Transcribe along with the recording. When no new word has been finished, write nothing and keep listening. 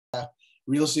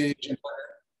real estate agent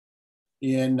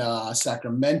in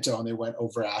Sacramento, and they went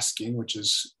over asking, which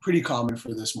is pretty common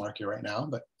for this market right now.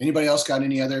 But anybody else got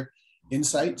any other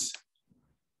insights?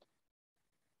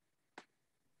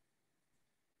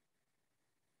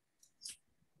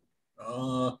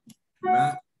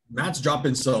 Matt's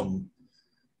dropping some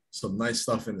nice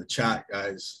stuff in the chat,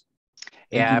 guys.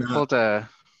 Yeah, I pulled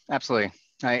absolutely.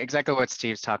 Exactly what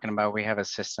Steve's talking about. We have a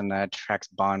system that tracks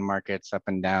bond markets up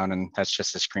and down, and that's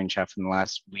just a screenshot from the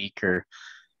last week, or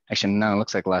actually, no, it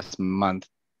looks like last month.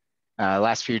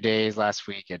 Last few days, last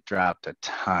week, it dropped a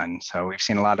ton. So we've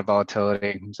seen a lot of volatility,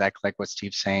 exactly like what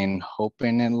Steve's saying,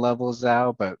 hoping it levels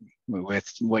out. But with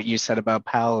what you said about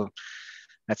Powell,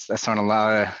 that's throwing a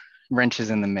lot of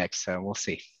wrenches in the mix. So we'll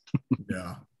see.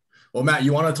 Yeah. Well, Matt,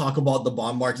 you want to talk about the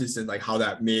bond markets and like how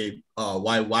that may,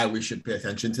 why we should pay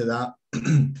attention to that?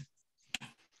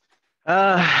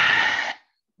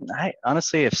 I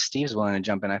honestly, if Steve's willing to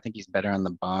jump in, I think he's better on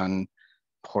the bond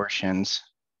portions.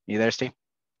 You there, Steve?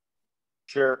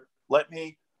 Sure.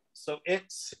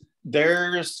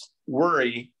 There's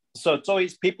worry. So it's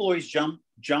always, people always jump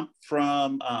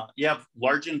from, you have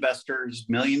large investors,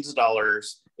 millions of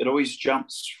dollars. It always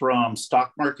jumps from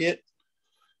stock market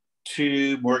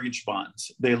to mortgage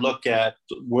bonds. They look at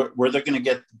where they're going to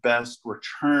get the best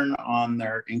return on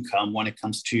their income when it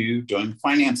comes to doing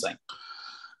financing.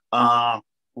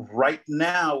 Right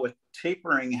now, with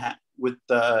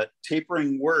the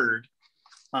tapering word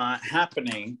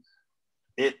happening,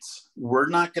 we're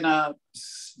not going to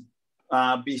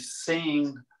be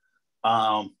seeing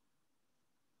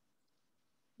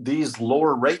these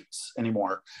lower rates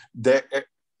anymore. If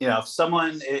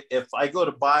I go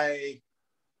to buy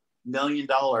 $1 million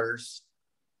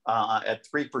at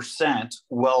 3%,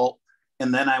 well,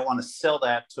 and then I want to sell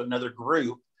that to another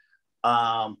group,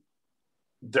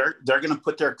 they're going to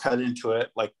put their cut into it,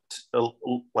 like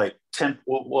 10.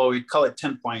 Well, we call it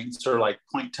 10 points, or like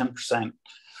 0.10%,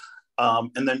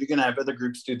 and then you're going to have other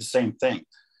groups do the same thing,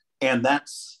 and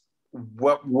that's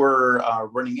what we're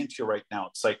running into right now.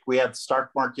 It's like we had the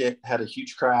stock market had a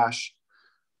huge crash,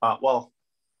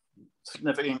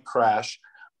 significant crash.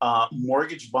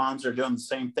 Mortgage bonds are doing the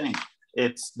same thing.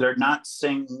 They're not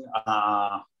seeing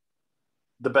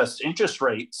the best interest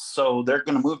rates, so they're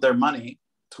going to move their money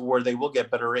to where they will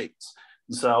get better rates.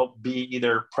 So be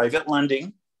either private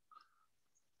lending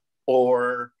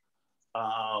or,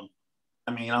 on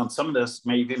some of this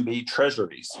may even be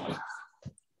treasuries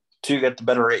to get the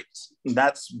better rates. And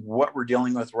that's what we're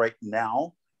dealing with right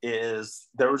now. Is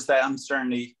there was that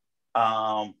uncertainty.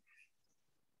 I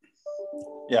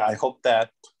hope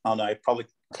that, I don't know, I probably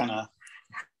kind of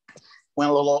went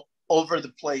a little over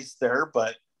the place there,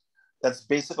 but that's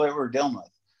basically what we're dealing with.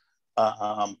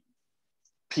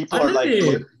 People are like,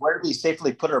 where do we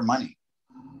safely put our money?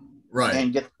 Right.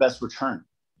 And get the best return?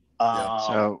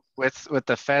 So with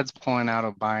the Feds pulling out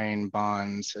of buying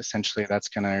bonds, essentially that's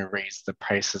going to raise the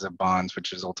prices of bonds,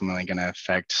 which is ultimately going to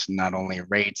affect not only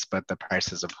rates, but the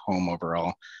prices of home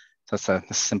overall. So that's a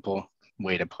simple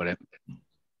way to put it.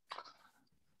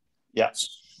 Yes.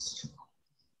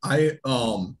 Where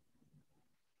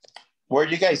are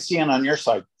you guys seeing on your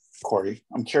side, Corey?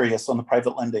 I'm curious on the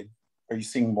private lending. Are you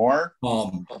seeing more?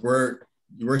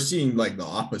 We're seeing like the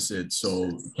opposite.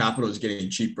 So capital is getting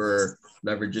cheaper,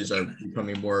 leverages are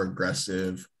becoming more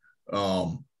aggressive.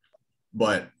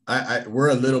 But we're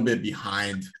a little bit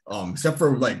behind, except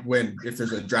for like if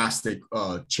there's a drastic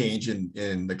change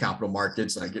in the capital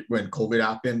markets, like when COVID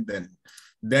happened,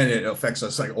 then it affects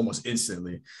us like almost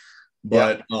instantly.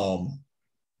 But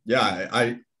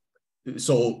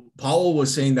so Powell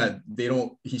was saying that they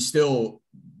don't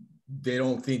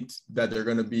think that they're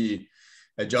going to be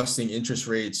adjusting interest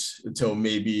rates until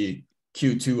maybe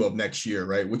Q2 of next year,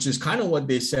 right? Which is kind of what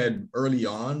they said early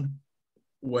on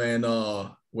when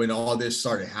all this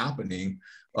started happening,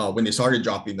 when they started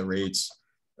dropping the rates.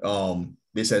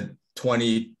 They said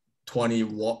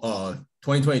 2022 or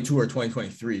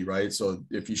 2023, right? So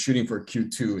if you're shooting for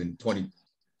Q2 in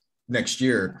next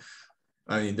year,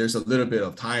 I mean, there's a little bit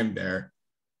of time there.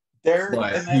 And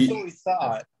that's what we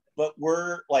thought. But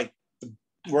we're like the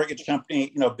mortgage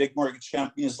company, big mortgage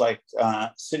companies like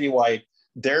Citywide,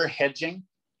 they're hedging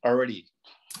already.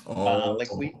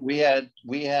 We had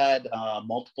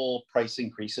multiple price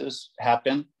increases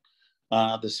happen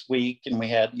this week, and we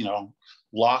had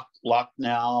lock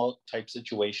now type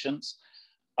situations.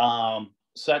 So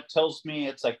that tells me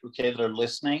it's like, okay, they're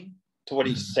listening to what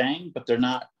he's saying, but they're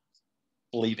not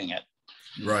believing it.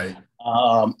 Right.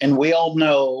 And we all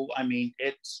know,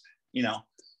 it's,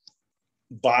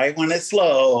 buy when it's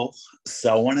low,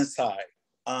 sell when it's high.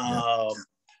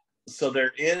 So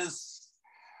there is,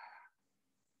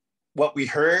 what we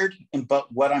heard, and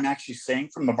but what I'm actually seeing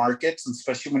from the markets, and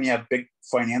especially when you have big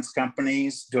finance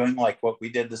companies doing like what we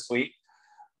did this week,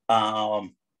 I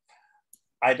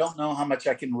don't know how much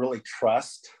I can really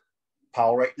trust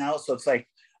Powell right now. So it's like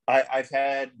I've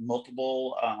had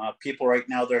multiple people right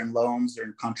now. They're in loans, they're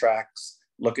in contracts,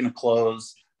 looking to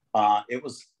close. It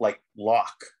was like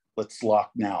let's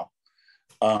lock now.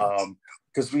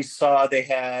 Because we saw they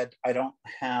had, I didn't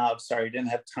have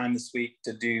time this week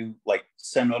to do like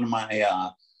send one of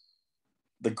my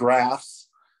the graphs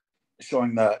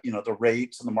showing the the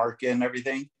rates and the market and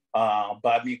everything. But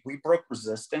I mean, we broke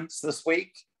resistance this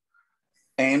week,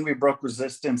 and we broke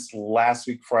resistance last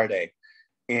week Friday.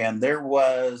 And there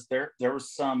was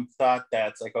some thought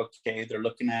that's like, okay, they're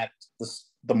looking at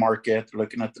the market, they're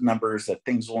looking at the numbers, that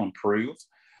things will improve.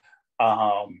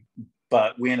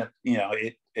 But we ended up,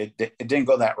 it didn't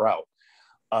go that route.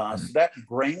 So that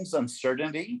brings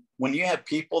uncertainty when you have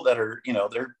people that are,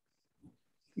 they're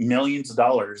millions of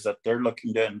dollars that they're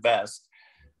looking to invest.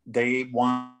 They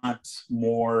want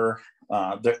more.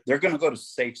 They're going to go to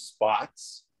safe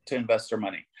spots to invest their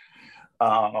money.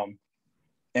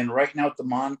 And right now at the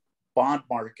bond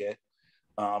market,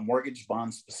 mortgage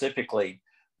bonds specifically,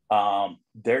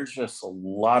 there's just a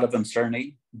lot of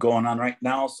uncertainty going on right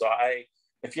now. So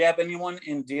if you have anyone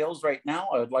in deals right now,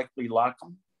 I would likely lock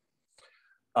them.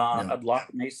 I'd lock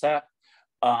them ASAP.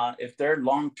 If they're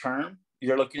long term,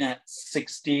 you're looking at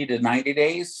 60 to 90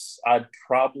 days. I'd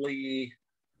probably,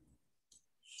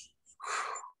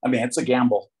 it's a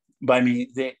gamble, but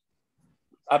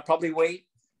I'd probably wait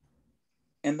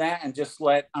in that and just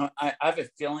I have a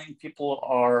feeling people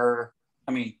are,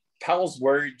 Powell's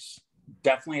words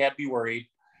definitely had me worried.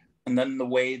 And then the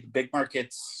way the big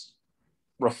markets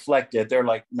reflected, they're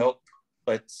like, nope,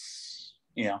 let's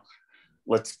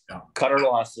cut our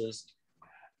losses.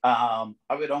 I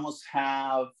would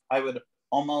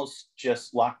almost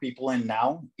just lock people in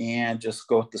now and just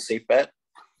go with the safe bet.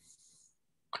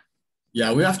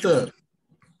 Yeah, we have to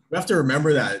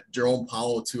remember that Jerome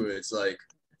Powell too. It's like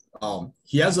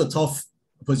he has a tough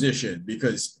position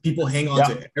because people hang on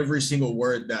to every single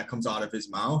word that comes out of his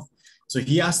mouth. So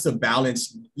he has to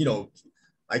balance,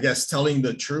 I guess, telling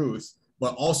the truth,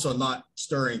 but also not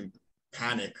stirring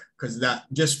panic, because that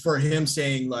just for him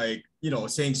saying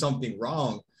saying something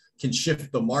wrong can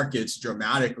shift the markets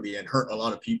dramatically and hurt a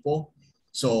lot of people.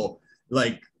 So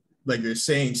like you're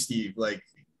saying, Steve, like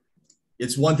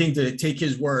it's one thing to take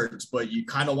his words, but you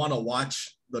kind of want to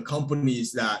watch the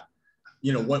companies that,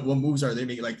 what moves are they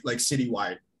making, like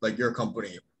Citywide, like your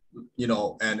company,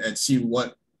 and see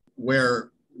what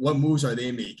moves are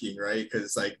they making, right?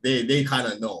 Because like they kind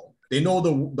of know. They know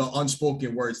the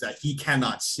unspoken words that he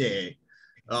cannot say,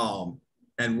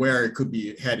 and where it could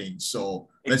be heading. So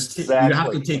you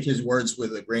have to take his words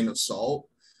with a grain of salt,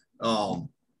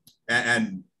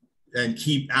 and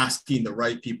keep asking the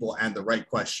right people and the right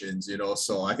questions.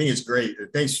 So I think it's great.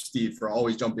 Thanks, Steve, for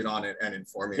always jumping on it and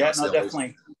informing us. Yeah, no,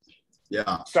 definitely.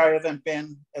 Yeah. Sorry, I haven't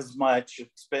been as much.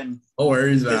 It's been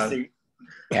worries, busy. Man.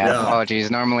 Yeah,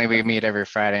 apologies. Normally we meet every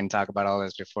Friday and talk about all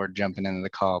this before jumping into the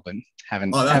call, but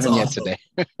haven't awesome. Yet today.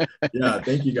 Yeah,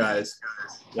 thank you guys.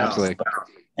 Yeah. Absolutely.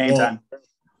 Anytime.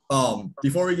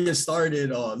 Before we get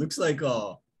started, looks like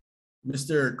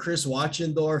Mr. Chris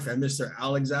Wachendorf and Mr.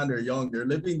 Alexander Young, they're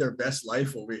living their best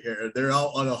life over here. They're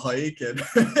out on a hike, and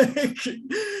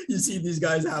you see these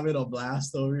guys having a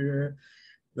blast over here.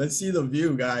 Let's see the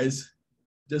view, guys,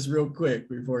 just real quick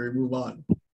before we move on.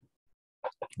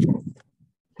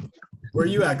 Where are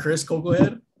you at, Chris? Cocoa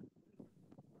Head?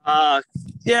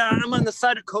 Yeah, I'm on the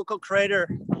side of Cocoa Crater,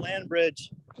 the land bridge.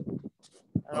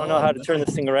 I don't know how to turn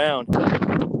this thing around.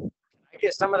 I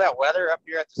get some of that weather up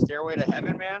here at the Stairway to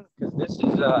Heaven, man, because this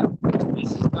is not, my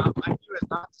view is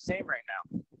not the same right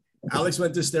now. Alex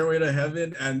went to Stairway to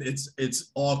Heaven, and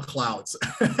it's all clouds.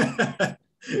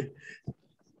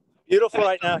 Beautiful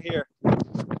right now here.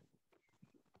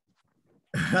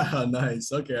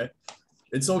 Nice. Okay.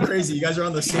 It's so crazy. You guys are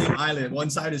on the same island. One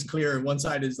side is clear and one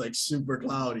side is like super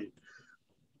cloudy.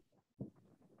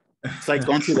 It's like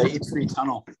going through the H3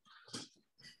 tunnel.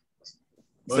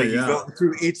 It's you go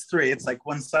through H3. It's like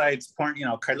one side's pouring,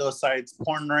 Carlos side's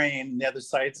pouring rain. The other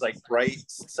side's like bright,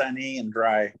 sunny, and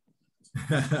dry.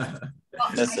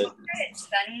 That's it. It's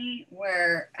sunny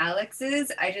where Alex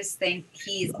is. I just think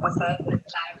he's above the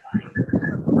cloud line.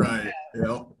 Right.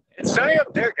 Yep. It's sunny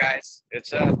up there, guys.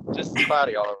 It's just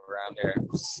cloudy all around there.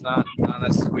 It's not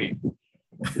that sweet.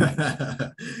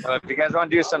 If you guys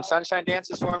want to do some sunshine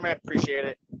dances for me, I appreciate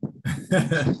it.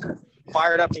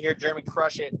 Fired up to hear Jeremy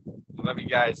crush it. Love you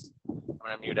guys. I'm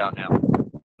gonna mute out now.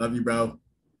 Love you, bro.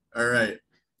 All right,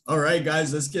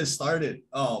 guys. Let's get started.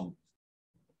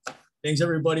 Thanks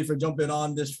everybody for jumping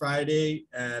on this Friday.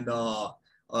 And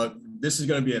this is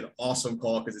going to be an awesome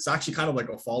call because it's actually kind of like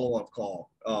a follow-up call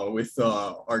with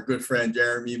our good friend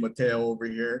Jeremy Mateo over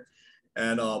here.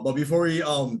 And but before we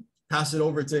pass it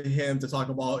over to him to talk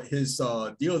about his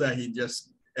deal that he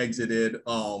just exited,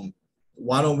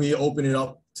 why don't we open it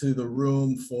up to the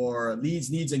room for leads,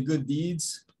 needs, and good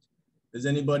deeds? Does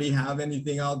anybody have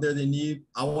anything out there they need?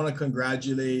 I want to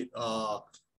congratulate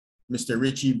Mr.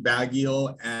 Richie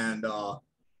Baggio and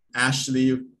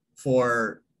Ashley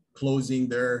for closing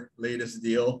their latest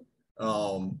deal.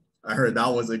 I heard that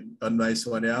was a nice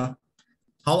one, yeah.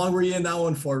 How long were you in that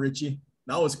one for, Richie?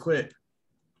 That was quick.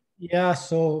 Yeah,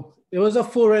 so it was a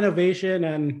full renovation,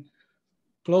 and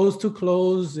close to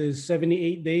close is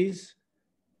 78 days.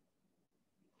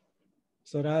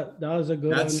 So that was a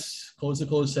good one. That's close to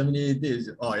close 78 days.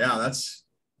 Oh yeah,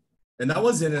 and that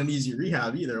wasn't an easy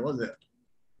rehab either, was it?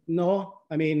 No,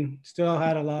 I mean, still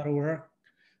had a lot of work.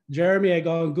 Jeremy, I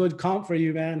got a good comp for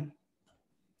you, man.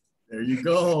 There you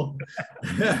go.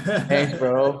 Thanks,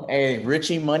 bro. Hey,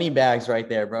 Richie money bags right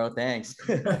there, bro. Thanks.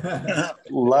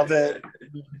 Love it.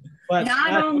 But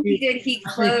not only did he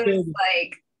close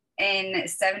like in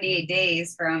 78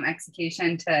 days from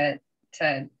execution to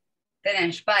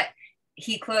finish, but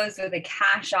he closed with a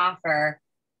cash offer,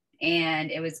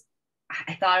 and I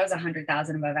thought it was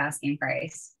 100,000 above asking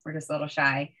price. We're just a little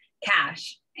shy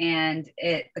cash. And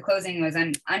the closing was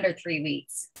under 3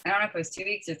 weeks. I don't know if it was 2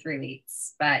 weeks or 3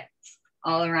 weeks, but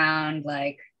all around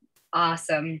like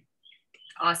awesome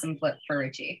flip for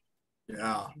Richie.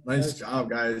 Yeah, nice job,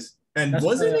 guys. And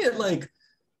wasn't it like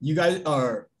you guys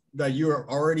that you were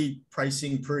already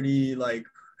pricing pretty like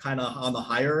kind of on the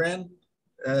higher end?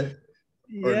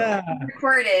 Yeah. No?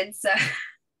 Recorded, so.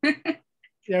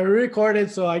 Yeah, we recorded,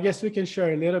 so I guess we can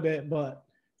share a little bit, but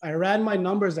I ran my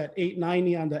numbers at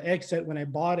 890 on the exit when I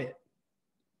bought it.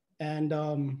 And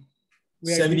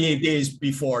 78 days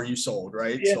before you sold,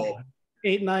 right? Yeah, so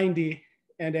 890.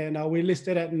 And then we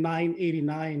listed at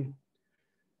 989.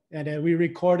 And then we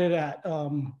recorded at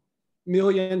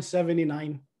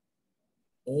 1,079,000.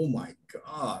 Oh my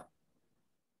God.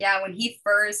 Yeah, when he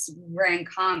first ran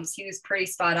comps, he was pretty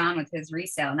spot on with his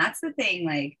resale. And that's the thing,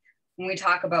 like when we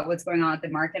talk about what's going on with the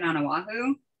market on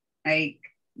Oahu, like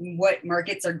what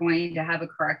markets are going to have a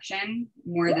correction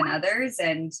more than others.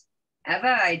 And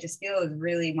Eva, I just feel is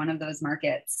really one of those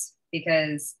markets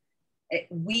because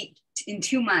in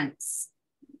 2 months,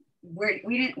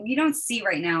 we don't see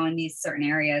right now in these certain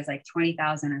areas like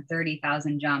 20,000 or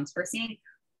 30,000 jumps. We're seeing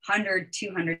 $100,000,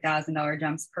 $200,000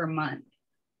 jumps per month,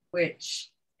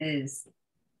 which is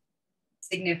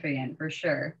significant for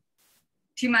sure.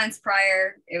 2 months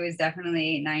prior, it was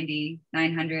definitely 90,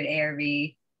 900 ARV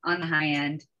on the high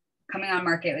end. Coming on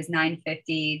market was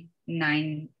 950,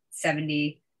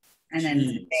 970, and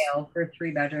then sale for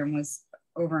 3-bedroom was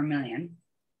over $1 million.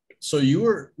 So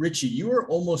Richie, you were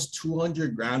almost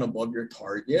 200 grand above your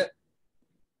target.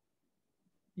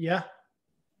 Yeah.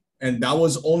 And that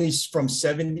was only for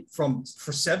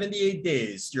 78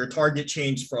 days. Your target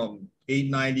changed from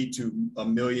 890 to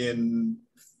 $1 million.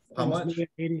 How much?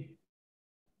 1,080,000.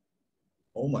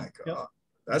 Oh my God. Yep.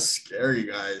 That's scary,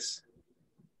 guys.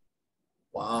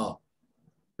 Wow.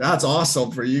 That's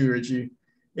awesome for you, Richie.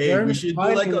 Hey, Jeremy, we should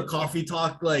do like a coffee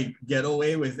talk like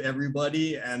getaway with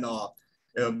everybody, and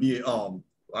it'll be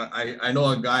I know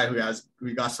a guy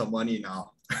we got some money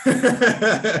now.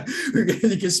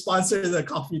 You can sponsor the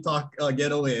coffee talk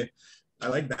getaway. I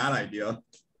like that idea.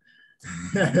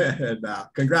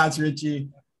 Congrats, Richie.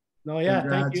 No, yeah,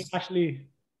 Congrats. thank you, Ashley.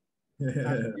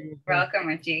 Welcome,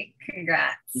 Richie.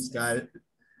 Congrats. This guy.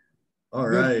 All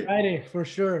Good right. Friday for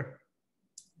sure.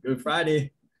 Good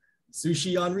Friday.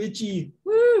 Sushi on Richie.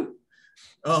 Woo.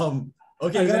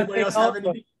 Okay, does anybody else have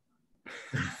anything?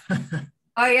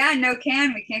 Oh yeah, no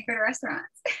can. We can't go to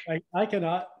restaurants. I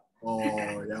cannot.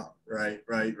 Oh yeah, right.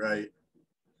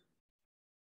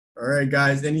 All right,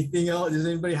 guys. Anything else? Does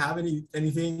anybody have any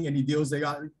deals they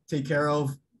got to take care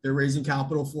of? They're raising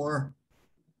capital for,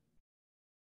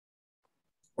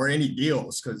 or any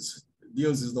deals? Because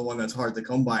deals is the one that's hard to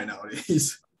come by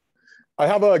nowadays. I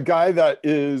have a guy that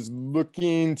is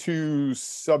looking to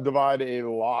subdivide a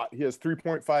lot. He has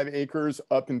 3.5 acres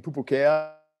up in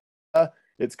Pupukea.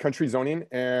 It's country zoning,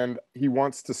 and he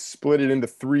wants to split it into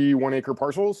 3 1-acre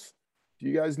parcels. Do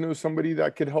you guys know somebody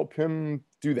that could help him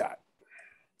do that?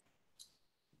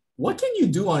 What can you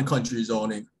do on country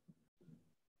zoning?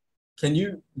 Can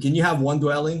you have one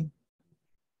dwelling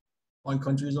on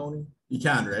country zoning? You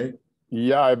can, right?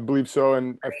 Yeah, I believe so.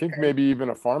 And I think maybe even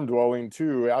a farm dwelling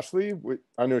too. Ashley,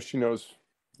 I know she knows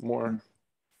more.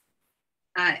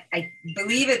 I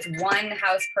believe it's one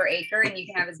house per acre, and you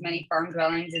can have as many farm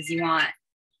dwellings as you want.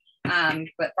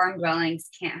 But farm dwellings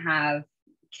can't have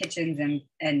kitchens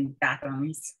and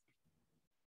bathrooms.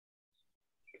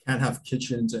 Can't have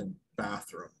kitchens and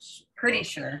bathrooms. Pretty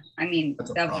sure. I mean,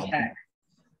 That's a double problem. check.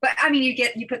 But I mean,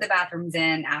 you put the bathrooms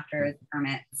in after the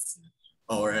permits.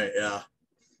 Oh, right, yeah.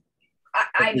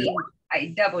 I mean,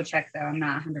 I double check though. I'm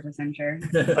not 100% sure.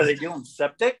 Are they doing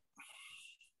septic?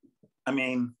 I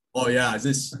mean, oh yeah,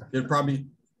 is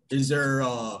there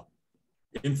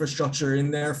infrastructure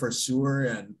in there for sewer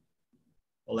and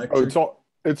electric? Oh,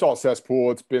 it's all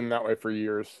cesspool. It's been that way for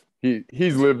years.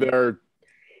 He's lived there.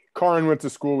 Karin went to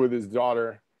school with his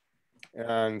daughter,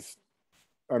 and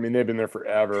I mean they've been there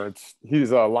forever.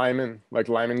 He's a Lyman, like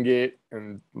Lyman Gate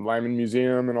and Lyman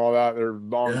Museum and all that. They're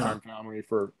longtime family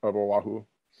of Oahu.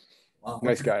 Wow.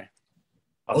 Nice guy.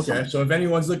 Okay, so if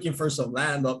anyone's looking for some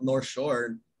land up North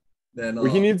Shore, then well,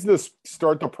 he needs to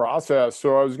start the process.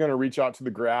 So I was going to reach out to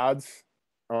the grads,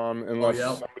 unless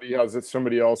somebody has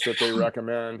somebody else that they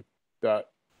recommend that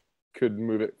could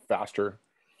move it faster.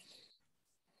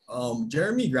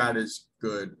 Jeremy grad is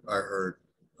good, I heard.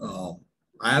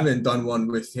 I haven't done one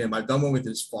with him. I've done one with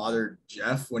his father,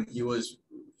 Jeff, when he was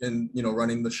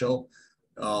running the show.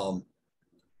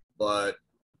 But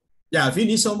yeah, if you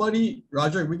need somebody,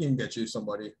 Roger, we can get you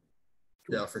somebody.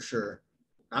 Yeah, for sure.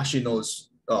 Ashley knows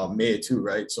May too,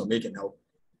 right? So May can help.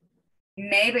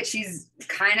 May, but she's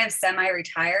kind of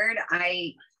semi-retired.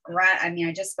 I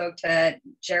just spoke to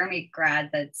Jeremy grad,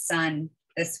 the son,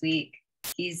 this week.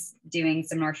 He's doing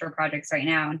some North Shore projects right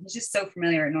now, and he's just so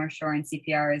familiar at North Shore and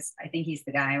CPRs. I think he's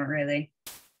the guy, really.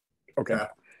 Okay.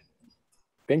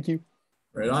 Thank you.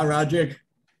 Right on, Roderick.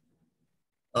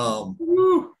 All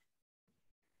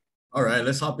right,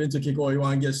 let's hop into Kiko. You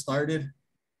want to get started?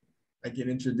 I can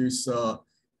introduce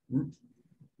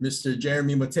Mr.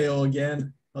 Jeremy Mateo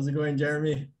again. How's it going,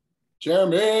 Jeremy?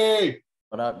 Jeremy!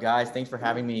 What up, guys? Thanks for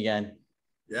having me again.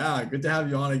 Yeah, good to have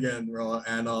you on again, bro.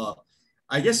 And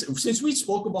I guess since we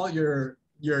spoke about your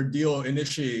deal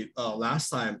initially last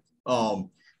time, I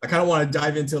kind of want to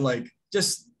dive into like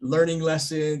just learning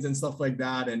lessons and stuff like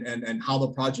that, and how the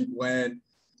project went.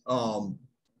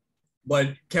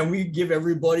 But can we give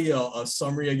everybody a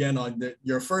summary again on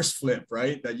your first flip,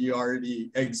 right? That you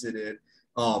already exited.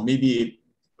 Maybe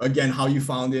again how you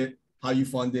found it, how you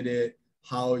funded it,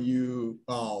 how it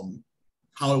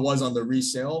was on the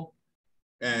resale,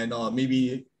 and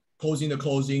maybe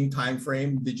closing time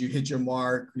frame. Did you hit your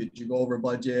mark? Did you go over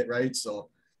budget? Right. So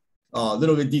a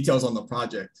little bit details on the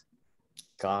project.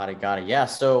 Got it. Yeah.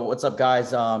 So what's up, guys?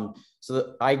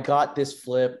 So I got this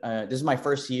flip. This is my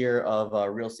first year of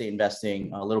real estate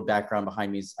investing. A little background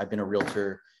behind me is I've been a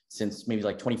realtor since maybe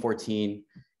like 2014.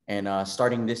 And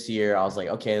starting this year, I was like,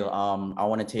 okay, I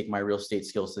want to take my real estate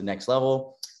skills to the next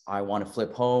level. I want to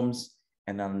flip homes.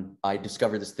 And then I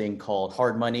discovered this thing called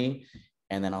hard money.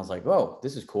 And then I was like, whoa,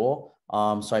 this is cool.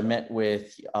 So I met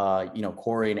with,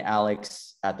 Corey and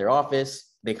Alex at their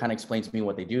office. They kind of explained to me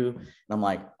what they do. And I'm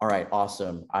like, all right,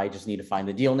 awesome. I just need to find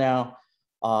the deal now.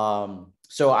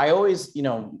 So I always,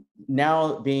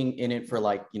 now being in it for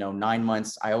 9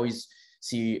 months, I always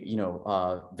see,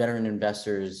 veteran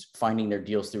investors finding their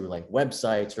deals through like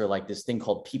websites or like this thing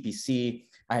called PPC.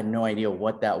 I had no idea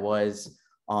what that was.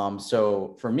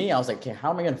 So for me, I was like, okay,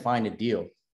 how am I going to find a deal?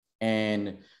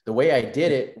 And the way I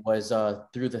did it was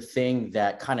through the thing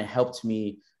that kind of helped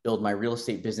me build my real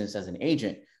estate business as an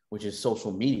agent, which is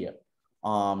social media.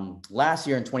 Last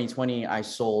year in 2020, I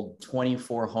sold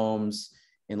 24 homes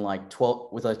in with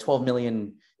 12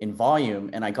 million in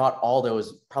volume. And I got all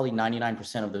those, probably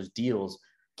 99% of those deals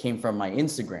came from my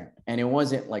Instagram. And it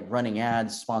wasn't like running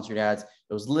ads, sponsored ads.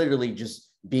 It was literally just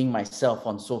being myself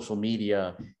on social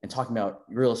media and talking about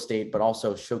real estate, but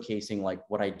also showcasing like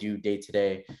what I do day to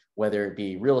day, whether it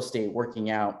be real estate,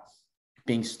 working out,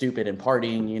 being stupid and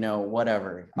partying,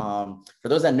 whatever. For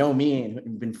those that know me and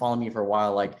have been following me for a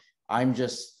while, like I'm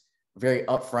just very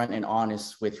upfront and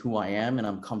honest with who I am, and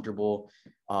I'm comfortable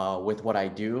with what I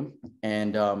do.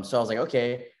 And so I was like,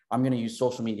 okay, I'm going to use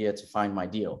social media to find my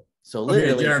deal. So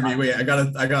literally, okay, Jeremy, wait, I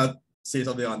gotta say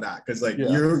something on that, because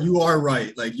you are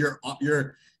right. Like you're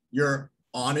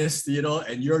honest,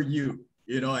 and you're you,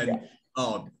 and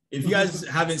if you guys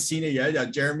haven't seen it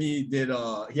yet, Jeremy did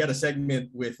he had a segment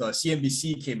with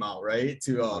CNBC came out, right,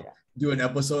 to do an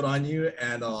episode on you,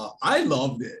 and I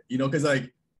loved it, because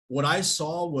like what I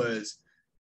saw was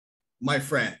my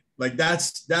friend. Like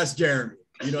that's Jeremy.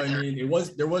 You know what I mean?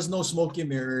 There was no smoke and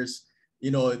mirrors.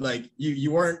 Like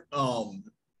you weren't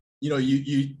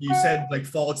you said like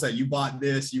faults that you bought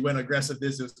this, you went aggressive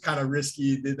this, it was kind of risky,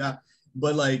 you did that.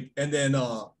 But like, and then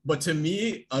but to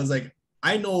me, I was like,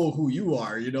 I know who you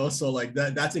are, you know, so like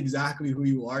that's exactly who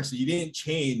you are. So you didn't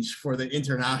change for the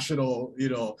international, you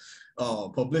know,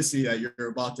 publicity that you're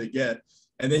about to get.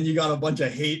 And then you got a bunch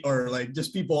of hate or like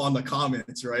just people on the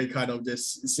comments, right? Kind of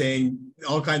just saying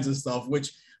all kinds of stuff,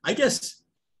 which I guess,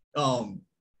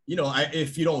 you know,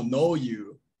 if you don't know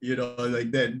you, you know,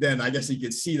 like then I guess you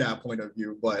could see that point of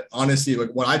view. But honestly,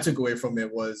 like what I took away from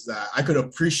it was that I could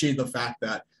appreciate the fact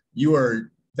that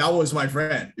that was my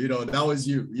friend, you know, that was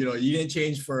you, you know, you didn't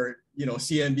change for, you know,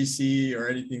 CNBC or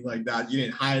anything like that. You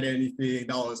didn't hide anything.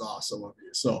 That was awesome of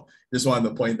you. So just wanted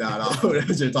to point that out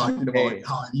as you're talking about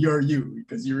how you're you,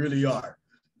 because you really are.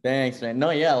 Thanks, man.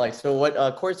 No, yeah, like, so what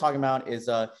Corey's talking about is,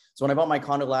 so when I bought my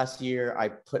condo last year, I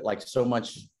put like so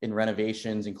much in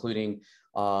renovations, including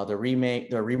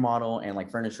the remodel and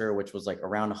like furniture, which was like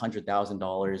around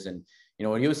 $100,000. And, you know,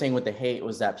 what he was saying with the hate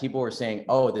was that people were saying,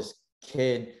 oh, this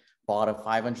kid bought a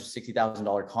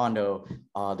 $560,000 condo.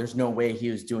 There's no way he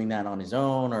was doing that on his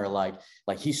own, or like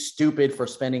he's stupid for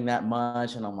spending that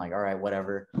much. And I'm like, all right,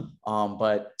 whatever.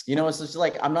 But, you know, it's just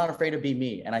like, I'm not afraid to be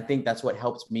me. And I think that's what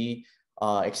helps me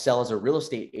excel as a real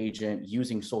estate agent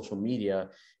using social media,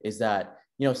 is that,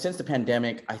 you know, since the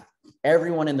pandemic,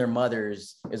 everyone and their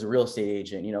mothers is a real estate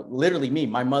agent. You know, literally me,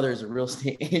 my mother is a real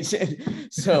estate agent.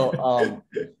 So,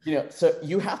 you know, so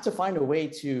you have to find a way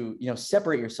to, you know,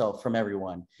 separate yourself from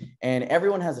everyone. And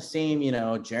everyone has the same, you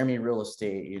know, Jeremy real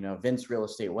estate, you know, Vince real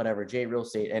estate, whatever, Jay real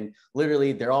estate. And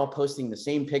literally they're all posting the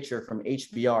same picture from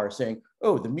HBR saying,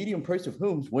 oh, the median price of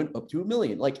homes went up to $1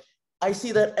 million. Like, I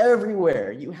see that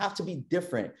everywhere. You have to be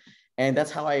different. And that's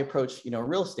how I approach, you know,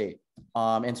 real estate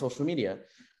and social media.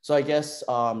 So I guess,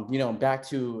 you know, back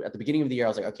to at the beginning of the year, I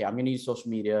was like, okay, I'm going to use social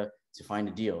media to find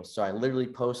a deal. So I literally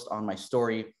post on my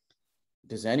story,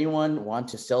 does anyone want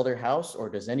to sell their house, or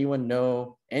does anyone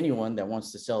know anyone that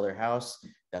wants to sell their house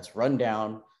that's run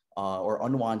down or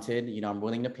unwanted? You know, I'm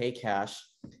willing to pay cash,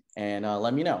 and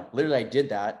let me know. Literally, I did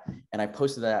that, and I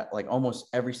posted that like almost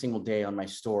every single day on my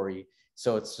story.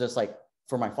 So it's just like,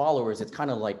 for my followers, it's kind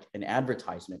of like an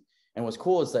advertisement. And what's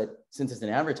cool is that since it's an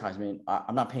advertisement,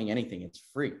 I'm not paying anything, it's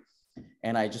free.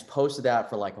 And I just posted that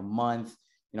for like a month.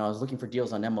 You know, I was looking for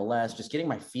deals on MLS, just getting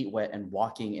my feet wet and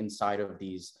walking inside of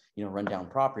these, you know, rundown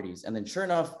properties. And then sure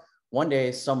enough, one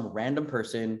day, some random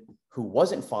person who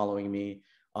wasn't following me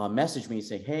messaged me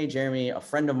saying, hey, Jeremy, a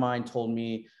friend of mine told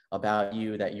me about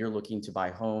you, that you're looking to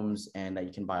buy homes and that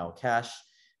you can buy all cash.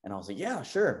 And I was like, yeah,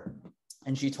 sure.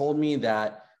 And she told me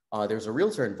that there's a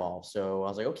realtor involved. So I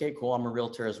was like, okay, cool. I'm a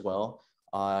realtor as well.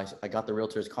 I got the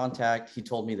realtor's contact. He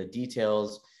told me the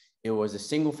details. It was a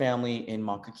single family in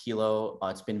Montecito.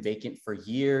 It's been vacant for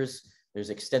years. There's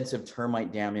extensive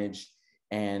termite damage,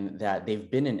 and that they've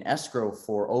been in escrow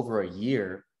for over a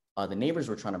year. The neighbors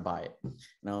were trying to buy it.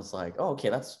 And I was like, oh, okay,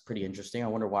 that's pretty interesting. I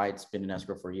wonder why it's been in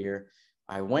escrow for a year.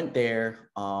 I went there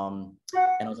and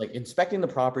I was like inspecting the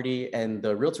property, and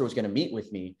the realtor was going to meet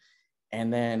with me.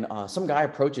 And then some guy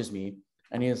approaches me,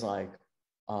 and he's like,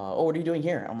 oh, what are you doing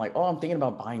here? I'm like, oh, I'm thinking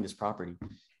about buying this property.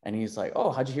 And he's like,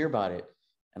 oh, how'd you hear about it?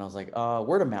 And I was like,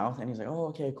 word of mouth. And he's like, oh,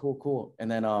 okay, cool.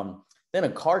 And then a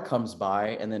car comes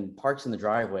by and then parks in the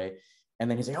driveway.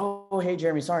 And then he's like, oh, hey,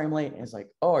 Jeremy, sorry, I'm late. And he's like,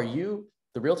 oh, are you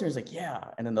the realtor? He's like, yeah.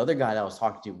 And then the other guy that I was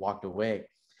talking to walked away,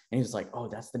 and he's like, oh,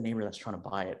 that's the neighbor that's trying to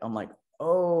buy it. I'm like,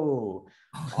 oh,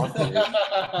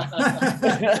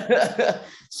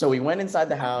 so we went inside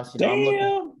the house. You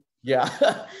know,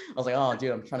 I was like, oh,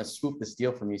 dude, I'm trying to swoop this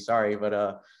deal for me. Sorry.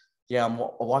 But yeah, I'm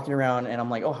walking around, and I'm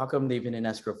like, oh, how come they've been in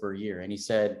escrow for a year? And he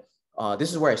said,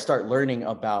 this is where I start learning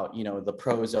about, you know, the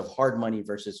pros of hard money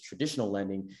versus traditional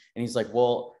lending. And he's like,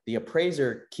 well, the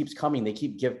appraiser keeps coming. They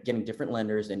keep getting different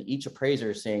lenders, and each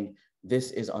appraiser is saying,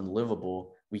 this is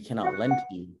unlivable. We cannot lend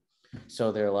to you.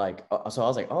 So they're like, so I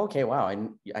was like, oh, okay, wow. I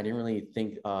didn't really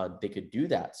think they could do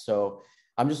that. So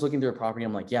I'm just looking through a property.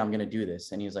 I'm like, yeah, I'm going to do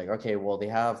this. And he's like, okay, well, they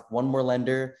have one more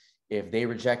lender. If they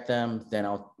reject them, then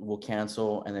we'll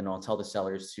cancel. And then I'll tell the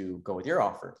sellers to go with your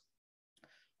offer.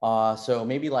 So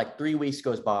maybe like 3 weeks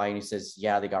goes by, and he says,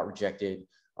 yeah, they got rejected.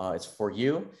 It's for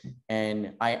you.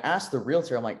 And I asked the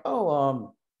realtor, I'm like,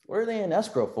 oh, what are they in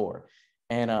escrow for?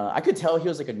 And I could tell he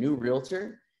was like a new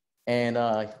realtor. And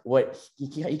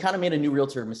he kind of made a new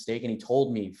realtor mistake, and he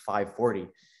told me 540.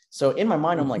 So in my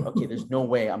mind, I'm like, okay, there's no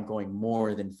way I'm going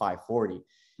more than 540.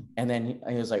 And then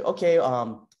he was like, okay,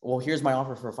 well, here's my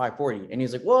offer for 540. And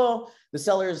he's like, well, the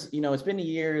sellers, you know, it's been a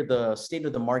year, the state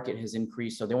of the market has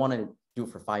increased, so they want to do it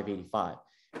for 585.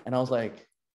 And I was like,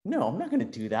 no, I'm not going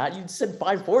to do that. You said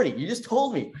 540. You just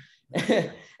told me.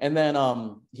 And then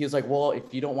he was like, well,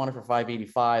 if you don't want it for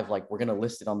 585, like, we're going to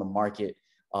list it on the market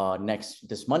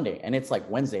this Monday. And it's like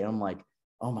Wednesday. And I'm like,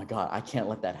 oh my God, I can't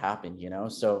let that happen, you know?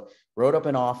 So wrote up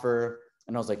an offer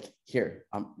and I was like, here,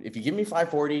 if you give me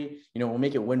 540, you know, we'll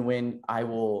make it win-win. I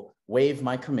will waive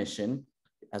my commission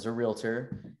as a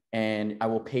realtor and I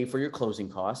will pay for your closing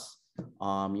costs,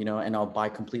 you know, and I'll buy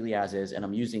completely as is. And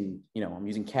I'm using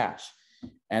cash.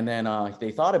 And then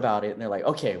they thought about it and they're like,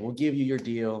 okay, we'll give you your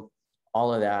deal,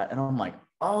 all of that. And I'm like,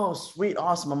 oh, sweet,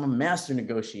 awesome. I'm a master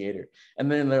negotiator.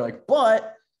 And then they're like,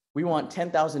 but we want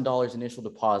 $10,000 initial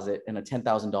deposit and a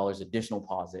 $10,000 additional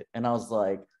deposit. And I was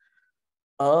like,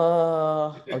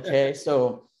 okay.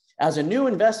 So as a new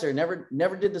investor,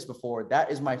 never did this before. That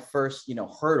is my first, you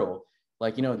know, hurdle.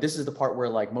 Like, you know, this is the part where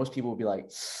like most people would be like,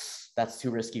 that's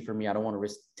too risky for me. I don't want to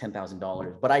risk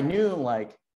 $10,000. But I knew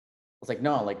like, I was like,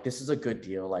 no, like this is a good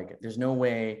deal. Like there's no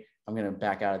way I'm going to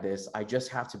back out of this. I just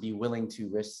have to be willing to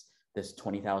risk this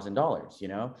 $20,000, you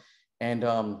know? And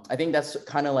I think that's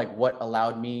kind of like what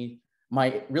allowed me,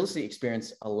 my real estate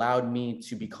experience allowed me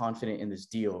to be confident in this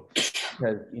deal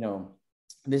because, you know,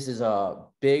 this is a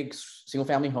big single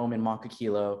family home in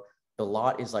Makakilo. The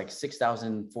lot is like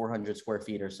 6,400 square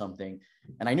feet or something.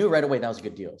 And I knew right away that was a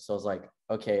good deal. So I was like,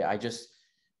 okay,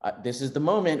 this is the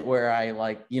moment where I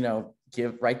like, you know,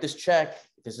 write this check.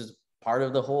 This is part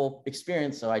of the whole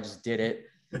experience. So I just did it.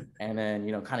 And then,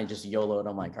 you know, kind of just YOLO'd.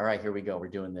 I'm like, all right, here we go. We're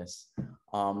doing this.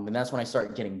 And that's when I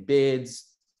started getting bids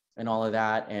and all of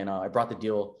that. And I brought the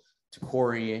deal to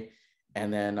Corey.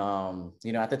 And then,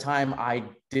 you know, at the time, I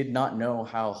did not know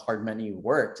how hard money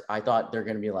worked. I thought they're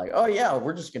going to be like, oh, yeah,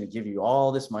 we're just going to give you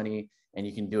all this money and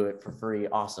you can do it for free.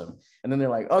 Awesome. And then they're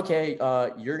like, okay,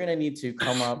 you're going to need to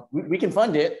come up. We can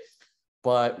fund it,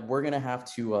 but we're going to have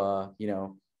to, you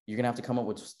know, you're going to have to come up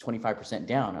with 25%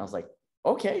 down. I was like,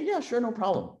 okay, yeah, sure, no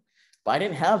problem. But I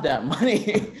didn't have that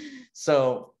money.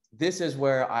 So this is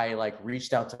where I like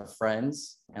reached out to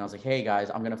friends and I was like, hey guys,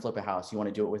 I'm going to flip a house. You want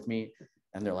to do it with me?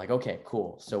 And they're like, okay,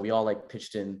 cool. So we all like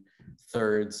pitched in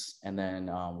thirds and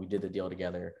then we did the deal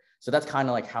together. So that's kind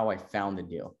of like how I found the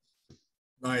deal.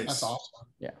 Nice. That's awesome.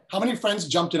 Yeah. How many friends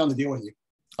jumped in on the deal with you?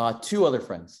 2 other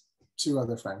friends. 2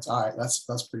 other friends. All right.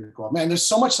 That's pretty cool. Man, there's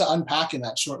so much to unpack in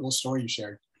that short little story you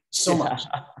shared. So much.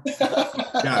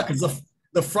 Yeah, because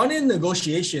the front end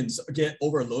negotiations get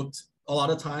overlooked a lot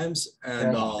of times.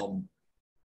 And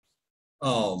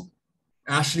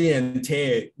Ashley and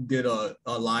Tay did a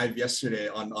live yesterday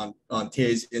on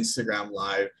Tay's Instagram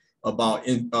live about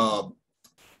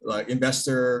like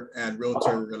investor and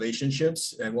realtor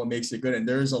relationships and what makes it good. And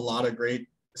there's a lot of great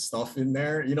stuff in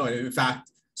there, you know, and in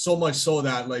fact, so much so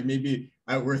that like maybe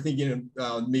we're thinking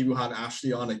maybe we'll have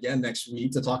Ashley on again next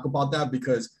week to talk about that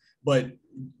but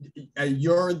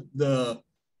you're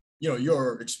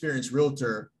you're experienced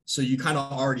realtor, so you kind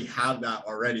of already have that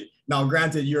already. Now,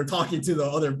 granted, you're talking to the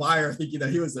other buyer thinking that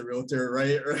he was the realtor,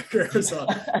 right? So,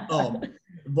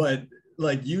 but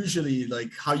like usually,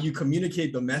 like how you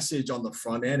communicate the message on the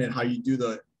front end and how you do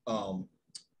the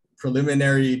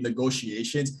preliminary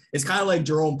negotiations, it's kind of like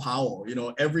Jerome Powell. You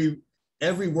know,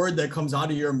 every word that comes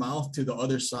out of your mouth to the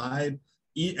other side,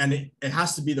 and it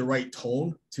has to be the right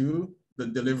tone too. The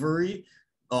delivery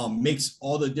makes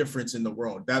all the difference in the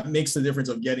world. That makes the difference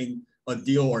of getting a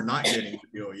deal or not getting a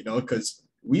deal, you know, because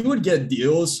we would get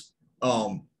deals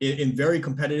in very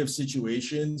competitive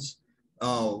situations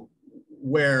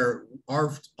where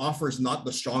our offer is not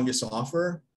the strongest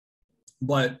offer,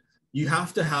 but you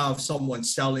have to have someone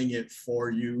selling it for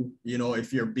you, you know,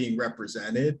 if you're being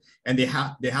represented, and they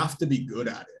have to be good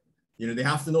at it. You know, they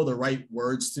have to know the right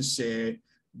words to say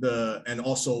and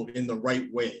also in the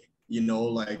right way. You know,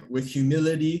 like with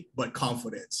humility, but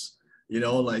confidence, you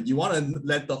know, like you want to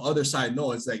let the other side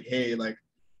know it's like, hey, like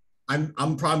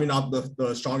I'm probably not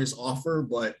the strongest offer,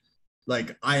 but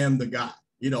like I am the guy,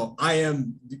 you know,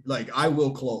 I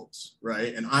will close,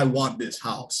 right? And I want this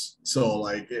house. So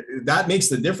like that makes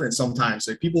the difference sometimes.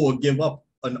 Like people will give up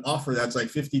an offer that's like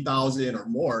 50,000 or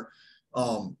more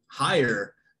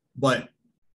higher, but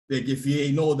like if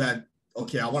you know that,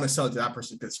 okay, I want to sell it to that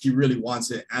person because he really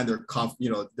wants it, and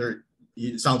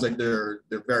it sounds like they're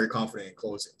very confident in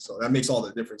closing. So that makes all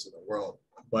the difference in the world.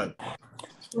 But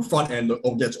the front end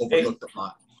gets overlooked a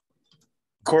lot.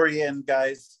 Corey and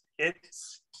guys,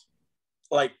 it's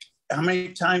like, how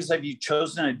many times have you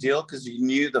chosen a deal because you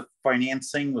knew the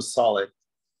financing was solid?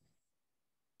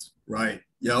 Right.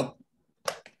 Yep.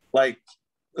 Like,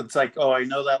 it's like, oh, I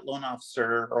know that loan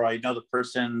officer, or I know the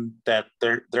person that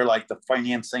they're like, the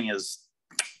financing is,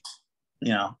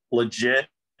 you know, legit.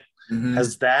 Mm-hmm.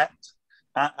 Has that,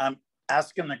 I'm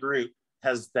asking the group,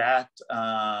 has that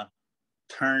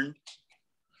turned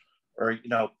or, you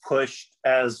know, pushed,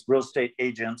 as real estate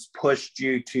agents, pushed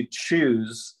you to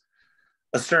choose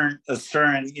a certain,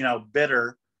 you know,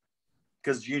 bidder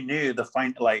because you knew the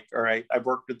fine, like, all right, I've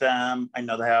worked with them. I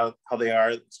know how they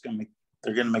are.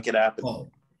 They're gonna make it happen.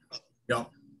 Oh,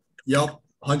 yep,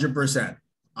 100%.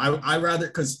 I rather,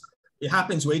 because it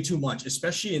happens way too much,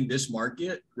 especially in this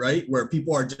market, right, where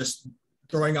people are just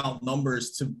throwing out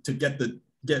numbers to get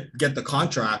the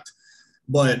contract,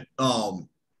 but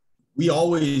we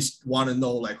always want to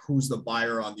know like who's the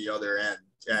buyer on the other end,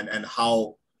 and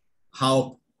how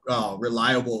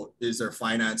reliable is their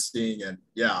financing, and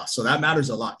yeah, so that matters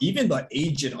a lot. Even the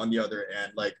agent on the other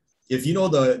end, like if you know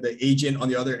the agent on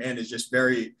the other end is just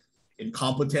very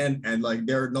incompetent and like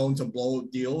they're known to blow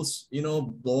up deals,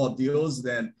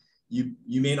 then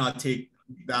you may not take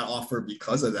that offer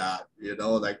because of that,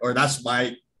 like, or that's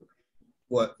my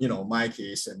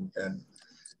case. And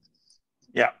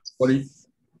yeah. What would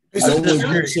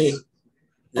you say?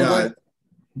 Yeah,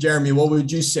 Jeremy, what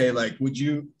would you say? Like, would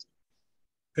you,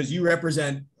 because you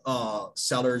represent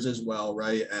sellers as well,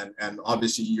 right? And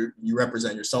obviously you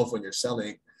represent yourself when you're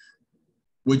selling.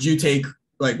 Would you take,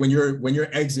 like, when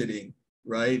you're exiting,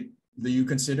 right? Do you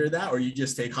consider that, or you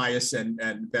just take highest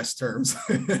and best terms?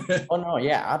 Oh no,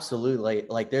 yeah, absolutely.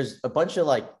 Like there's a bunch of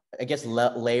like, I guess,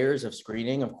 layers of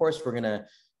screening. Of course, we're gonna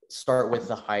start with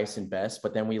the highest and best,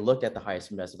 but then we looked at the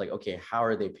highest and best. Like, okay, how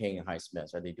are they paying the highest and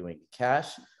best? Are they doing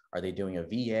cash? Are they doing a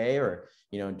VA, or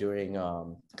doing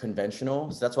conventional?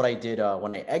 So that's what I did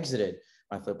when I exited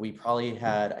my flip. We probably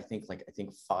had I think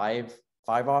five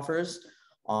offers.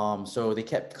 So they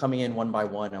kept coming in one by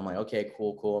one. I'm like, okay,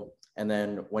 cool. And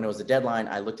then when it was the deadline,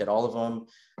 I looked at all of them.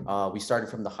 We started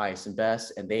from the highest and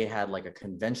best, and they had like a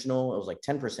conventional. It was like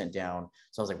 10% down.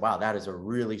 So I was like, wow, that is a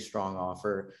really strong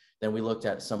offer. Then we looked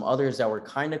at some others that were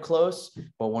kind of close,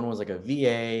 but one was like a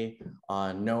VA,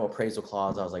 no appraisal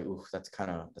clause. I was like, ooh, that's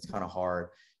kind of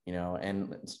hard,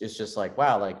 and it's just like,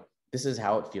 wow, like this is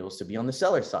how it feels to be on the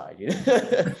seller side.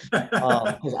 Because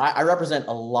I represent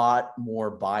a lot more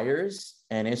buyers,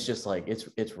 and it's just like,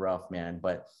 it's rough, man.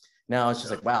 But now it's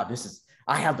just like, wow,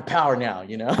 I have the power now,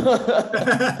 Yeah.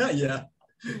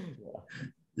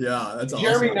 Yeah, that's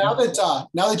Jeremy, awesome.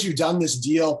 now that you've done this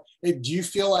deal, do you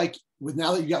feel like,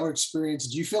 now that you got more experience,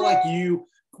 do you feel like you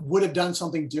would have done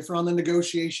something different on the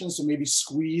negotiations? So maybe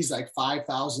squeeze like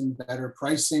 5,000 better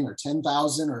pricing, or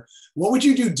 10,000, or what would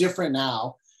you do different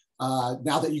now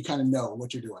that you kind of know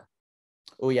what you're doing?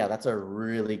 Oh yeah, that's a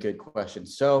really good question.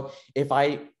 So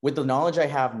with the knowledge I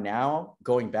have now,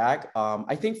 going back,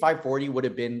 I think 540 would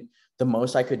have been the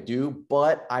most I could do,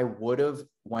 but I would have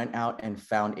went out and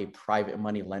found a private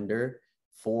money lender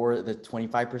for the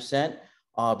 25%,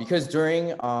 because during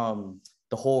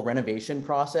the whole renovation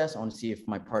process, I want to see if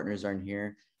my partners are in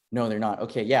here. No, they're not.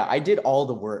 Okay, yeah, I did all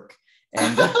the work.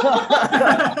 And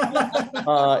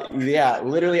yeah,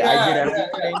 literally, yeah, I did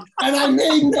everything. And I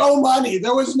made no money.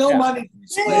 There was no money.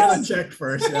 I gotta check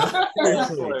first. Yeah.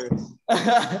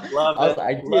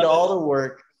 I did all the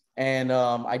work, and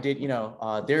I did.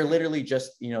 They're literally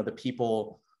just the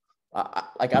people.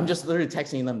 Like I'm just literally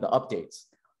texting them the updates.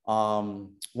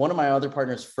 One of my other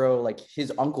partners, Fro, like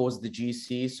his uncle was the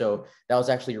GC, so that was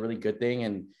actually a really good thing.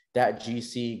 And that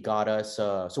GC got us,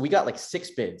 so we got like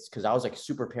 6 bids, because I was like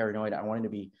super paranoid. I wanted to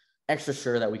be extra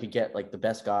sure that we could get like the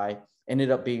best guy.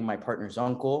 Ended up being my partner's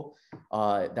uncle.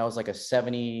 That was like a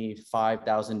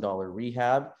 $75,000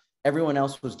 rehab. Everyone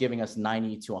else was giving us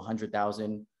 $90,000 to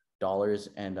 $100,000,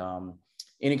 and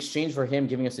in exchange for him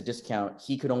giving us a discount,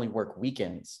 he could only work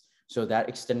weekends. So that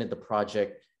extended the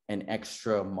project an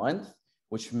extra month,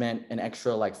 which meant an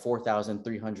extra like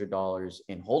 $4,300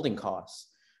 in holding costs.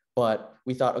 But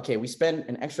we thought, okay, we spend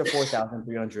an extra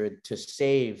 $4,300 to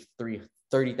save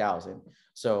 $30,000.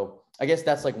 So I guess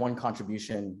that's like one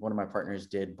contribution one of my partners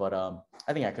did, but I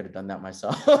think I could have done that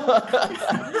myself.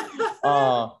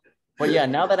 But yeah,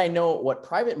 now that I know what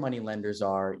private money lenders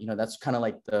are, that's kind of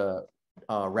like the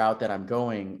route that I'm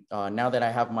going. Now that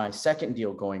I have my second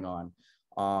deal going on,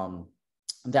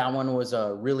 that one was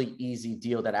a really easy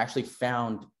deal that I actually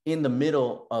found in the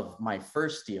middle of my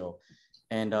first deal.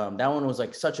 And that one was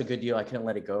like such a good deal, I couldn't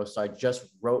let it go. So I just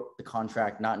wrote the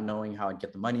contract, not knowing how I'd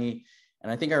get the money.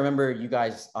 And I think I remember you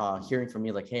guys hearing from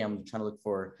me like, hey, I'm trying to look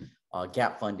for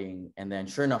gap funding. And then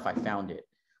sure enough, I found it.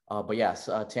 But yes,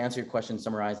 to answer your question,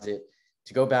 summarize it,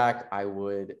 to go back, I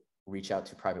would reach out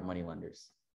to private money lenders.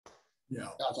 Yeah,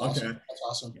 that's awesome. Okay. That's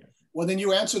awesome. Yeah. Well, then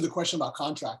you answered the question about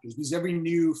contractors, because every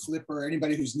new flipper,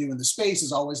 anybody who's new in the space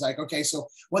is always like, okay, so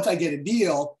once I get a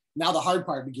deal, now the hard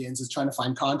part begins, is trying to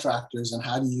find contractors, and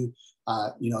how do you,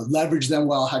 leverage them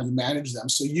well? How do you manage them?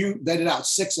 So you vetted out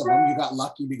 6 of them. You got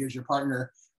lucky because your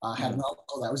partner had an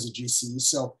uncle that was a GC.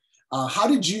 So how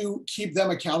did you keep them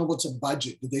accountable to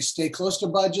budget? Did they stay close to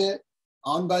budget,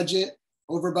 on budget,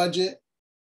 over budget?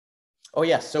 Oh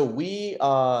yeah. So we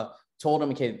told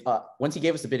him, okay, once he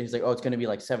gave us the bid, he's like, oh, it's going to be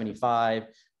like 75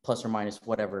 plus or minus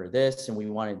whatever this. And we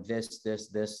wanted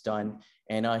this done.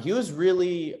 And he was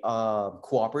really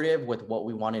cooperative with what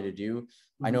we wanted to do.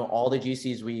 I know all the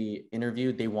GCs we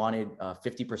interviewed, they wanted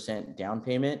 50% down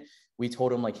payment. We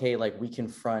told them like, hey, like we can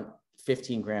front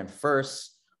 15 grand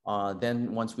first.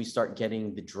 Then once we start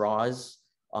getting the draws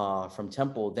from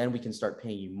Temple, then we can start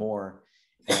paying you more.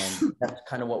 And that's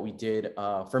kind of what we did.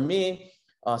 For me,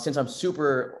 since I'm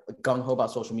super gung-ho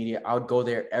about social media, I would go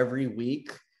there every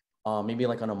week, maybe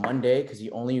like on a Monday, because he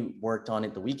only worked on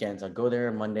it the weekends. I'd go there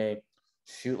on Monday,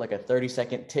 shoot like a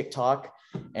 30-second TikTok.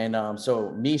 And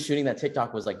so me shooting that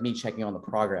TikTok was like me checking on the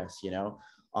progress, you know?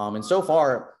 And so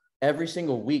far, every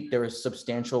single week, there was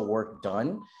substantial work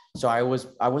done. So I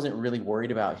wasn't really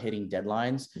worried about hitting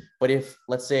deadlines. But if,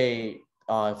 let's say,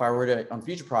 if I were to, on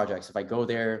future projects, if I go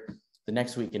there the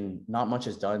next week and not much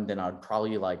is done, then I'd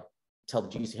probably like tell the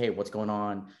GC, hey, what's going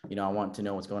on? You know, I want to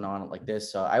know what's going on like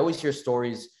this. I always hear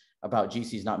stories about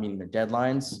GCs not meeting their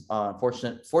deadlines.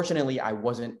 Fortunately, I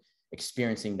wasn't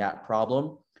experiencing that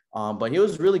problem. But he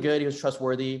was really good. He was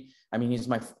trustworthy. I mean, he's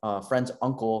my friend's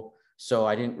uncle, so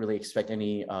I didn't really expect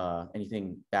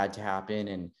anything bad to happen.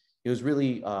 And he was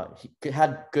really, he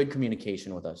had good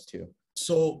communication with us too.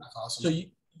 So, awesome.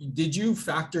 Did you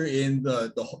factor in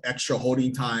the extra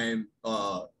holding time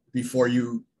before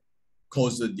you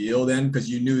closed the deal then? Because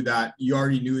you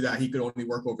already knew that he could only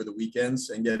work over the weekends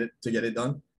and get it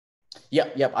done?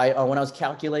 Yep. I when I was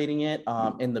calculating it,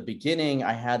 in the beginning,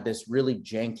 I had this really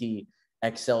janky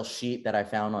Excel sheet that I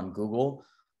found on Google.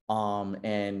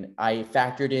 And I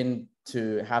factored in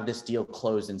to have this deal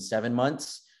closed in 7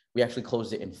 months. We actually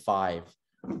closed it in 5.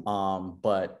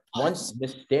 But one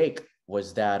mistake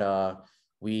was that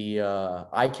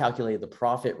I calculated the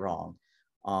profit wrong.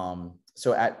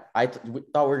 So I thought we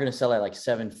were going to sell at like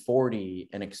 740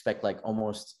 and expect like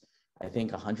almost, I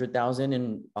think 100,000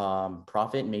 in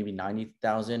profit, maybe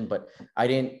 90,000, but I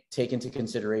didn't take into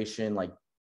consideration like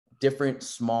different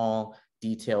small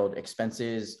detailed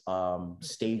expenses,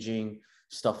 staging,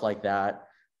 stuff like that.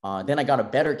 Then I got a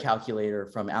better calculator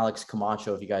from Alex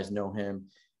Camacho, if you guys know him.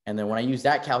 And then when I used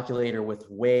that calculator with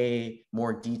way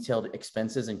more detailed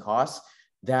expenses and costs,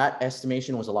 that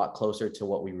estimation was a lot closer to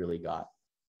what we really got.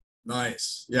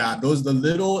 Nice. Yeah, the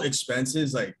little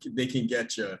expenses, like they can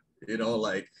get you, you know,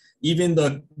 like even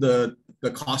the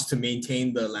cost to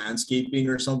maintain the landscaping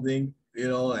or something, you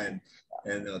know, and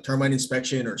termite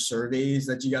inspection or surveys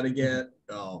that you got to get,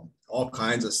 all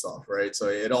kinds of stuff, right? So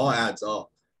it all adds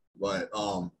up. But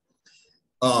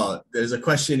there's a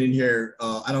question in here.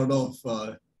 I don't know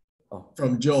if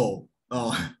from Joe.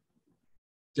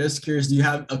 Just curious, do you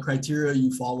have a criteria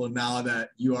you follow now that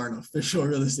you are an official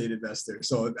real estate investor?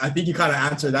 So I think you kind of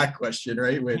answered that question,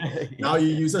 right? When now you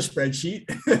use a spreadsheet,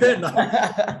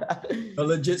 a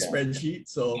legit spreadsheet.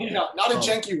 So not a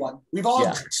janky one. We've all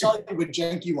started with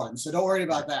janky ones, so don't worry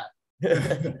about that.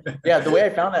 Yeah, the way I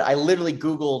found it, I literally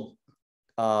Googled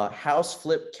house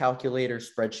flip calculator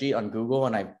spreadsheet on Google,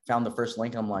 and I found the first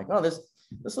link. I'm like, oh, this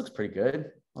looks pretty good.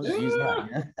 I'll just use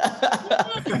that.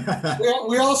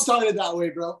 we all started that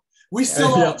way, bro. We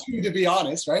still are too, to be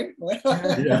honest, right?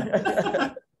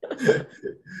 Yeah.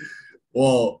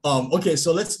 Well, okay,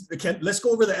 so let's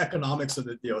go over the economics of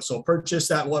the deal. So purchased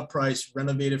at what price,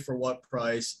 renovated for what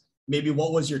price, maybe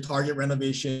what was your target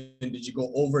renovation? Did you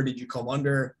go over, did you come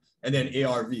under? And then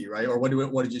ARV, right? Or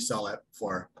what did you sell it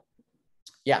for?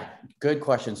 Yeah, good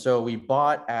question. So we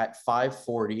bought at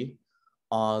 540.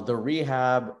 The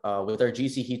rehab with our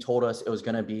GC, he told us it was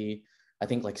going to be, I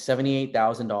think, like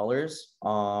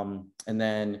 $78,000. And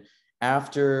then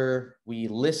after we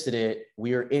listed it,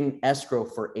 we were in escrow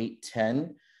for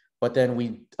 810. But then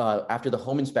we, after the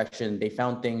home inspection, they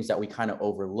found things that we kind of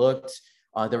overlooked.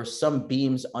 There were some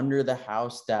beams under the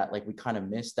house that like we kind of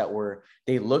missed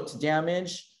they looked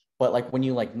damaged, but like when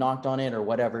you like knocked on it or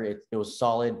whatever, it was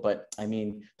solid. But I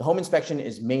mean, the home inspection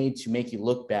is made to make you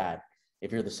look bad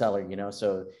if you're the seller, you know?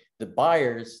 So the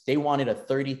buyers, they wanted a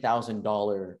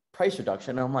 $30,000 price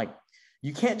reduction. And I'm like,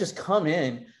 you can't just come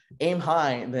in, aim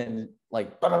high, and then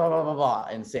like, blah, blah, blah, blah, blah,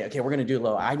 and say, okay, we're going to do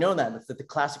low. I know that. That's the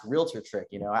classic realtor trick.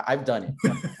 You know, I've done it.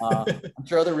 I'm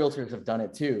sure other realtors have done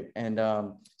it too. And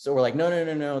so we're like,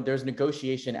 no. There's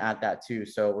negotiation at that too.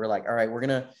 So we're like, all right, we're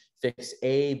going to fix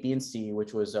A, B, and C,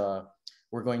 which was,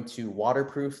 we're going to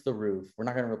waterproof the roof. We're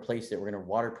not going to replace it. We're going to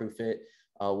waterproof it.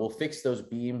 We'll fix those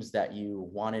beams that you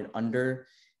wanted under,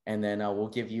 and then we'll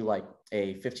give you like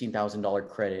a $15,000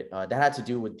 credit. That had to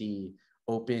do with the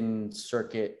open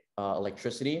circuit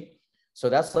electricity. So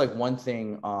that's like one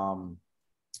thing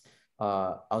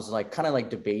I was like kind of like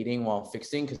debating while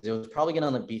fixing, because it was probably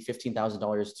going to be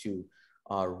 $15,000 to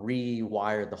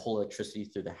rewire the whole electricity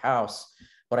through the house.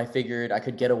 But I figured I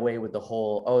could get away with the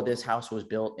whole, oh, this house was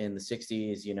built in the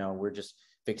 60s, you know, we're just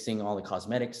fixing all the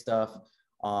cosmetic stuff.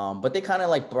 But they kind of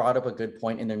like brought up a good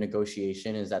point in their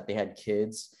negotiation, is that they had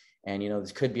kids, and, you know,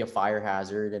 this could be a fire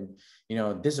hazard. And, you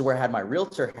know, this is where I had my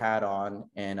realtor hat on.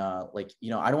 And like,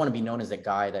 you know, I don't want to be known as that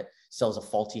guy that sells a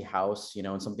faulty house, you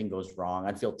know, and something goes wrong.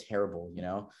 I'd feel terrible, you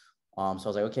know? So I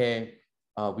was like, okay,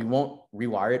 we won't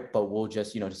rewire it, but we'll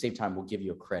just, you know, to save time, we'll give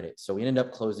you a credit. So we ended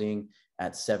up closing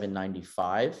at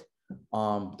 $795.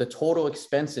 The total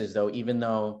expenses though, even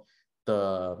though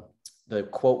the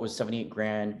quote was 78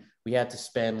 grand, we had to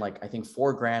spend like, I think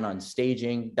 $4 grand on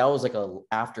staging. That was like a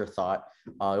afterthought.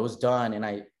 It was done. And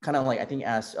I kind of like, I think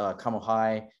asked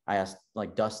Kamohai, I asked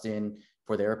like Dustin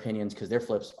for their opinions, because their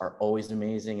flips are always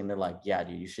amazing. And they're like, yeah,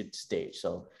 dude, you should stage.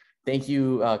 So thank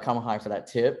you, Kamohai, for that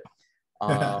tip.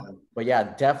 But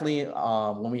yeah, definitely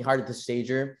when we hired the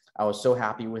stager, I was so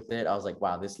happy with it. I was like,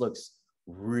 wow, this looks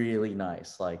really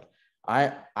nice. Like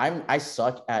I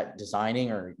suck at designing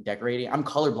or decorating. I'm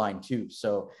colorblind too,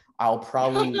 so I'll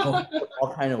probably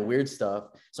all kind of weird stuff.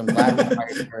 So I'm glad we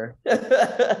hired her.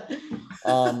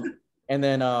 And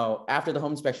then after the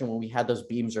home inspection, when we had those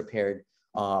beams repaired,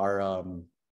 our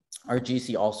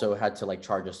GC also had to like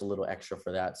charge us a little extra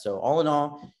for that. So all in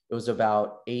all, it was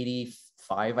about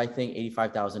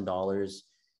 $85,000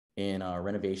 in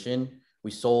renovation. We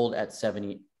sold at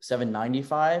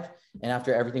 $795, and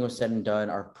after everything was said and done,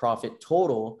 our profit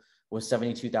total was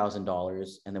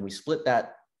 $72,000. And then we split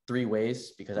that 3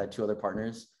 ways, because I had 2 other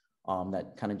partners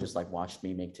that kind of just like watched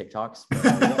me make TikToks.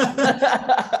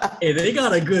 Hey, they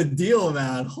got a good deal,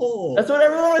 man. Oh. That's what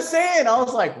everyone was saying. I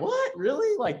was like, what?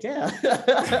 Really? Like, damn.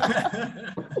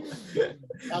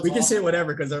 We can say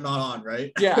whatever because they're not on,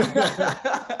 right? Yeah.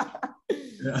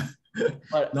 Yeah.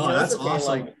 But no, you know, that's okay.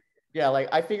 awesome. Like, yeah, like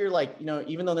I figured, like, you know,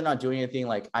 even though they're not doing anything,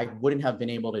 like I wouldn't have been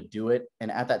able to do it.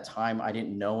 And at that time, I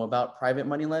didn't know about private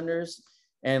money lenders.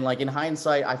 And like in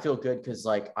hindsight, I feel good because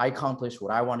like I accomplished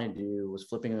what I wanted to do, was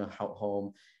flipping a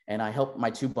home, and I helped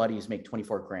my 2 buddies make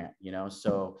 24 grand, you know?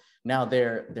 So now they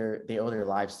owe their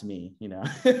lives to me, you know?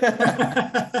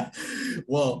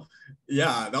 Well,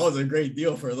 yeah, that was a great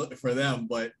deal for them,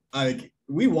 but like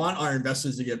we want our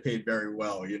investors to get paid very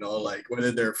well, you know, like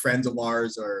whether they're friends of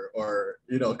ours or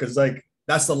you know, because like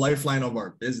that's the lifeline of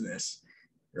our business,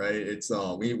 right? It's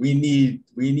we need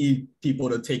people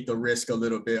to take the risk a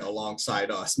little bit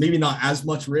alongside us. Maybe not as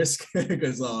much risk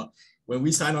because when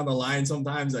we sign on the line,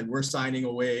 sometimes like we're signing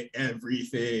away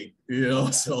everything, you know.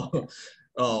 So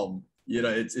you know,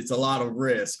 it's a lot of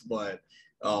risk, but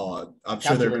I'm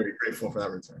sure they're very grateful for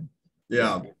that return.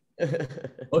 Yeah.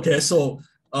 Okay, so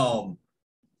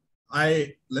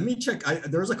let me check.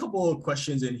 There's a couple of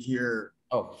questions in here.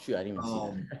 Oh shoot, I didn't even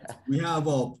see that. We have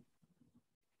oh,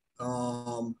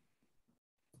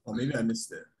 maybe I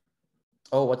missed it.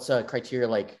 Oh, what's criteria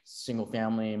like single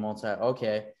family, multi?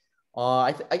 Okay.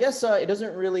 I guess it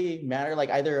doesn't really matter. Like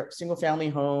either single family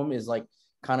home is like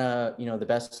kind of, you know, the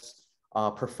best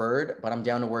preferred, but I'm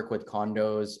down to work with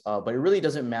condos. But it really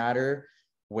doesn't matter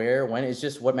where, when. It's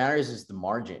just what matters is the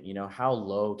margin, you know, how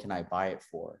low can I buy it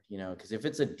for, you know, because if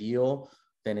it's a deal,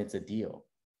 then it's a deal.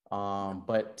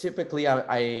 But typically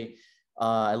I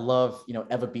love, you know,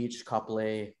 Eva Beach,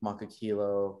 Kapolei,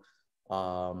 Makakilo,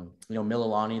 you know,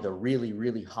 Mililani, the really,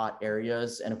 really hot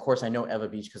areas. And of course I know Eva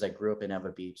Beach because I grew up in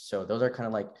Eva Beach. So those are kind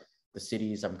of like the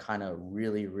cities I'm kind of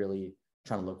really, really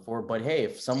trying to look for. But hey,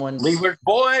 if someone Leeward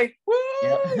boy, woo!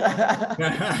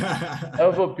 Yeah.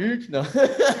 Eva Beach, no.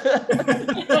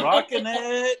 Rocking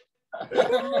it.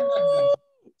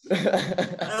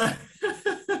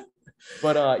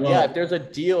 But yeah, if there's a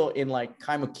deal in like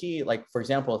Kaimuki, like for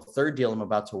example, a third deal I'm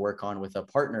about to work on with a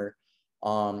partner,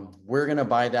 we're gonna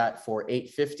buy that for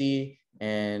 $850,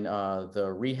 and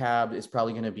the rehab is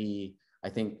probably gonna be, I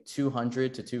think,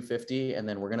 $200 to $250, and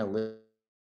then we're gonna live.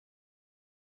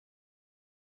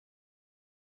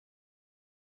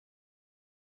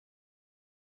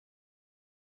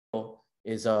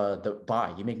 Is the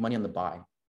buy. You make money on the buy.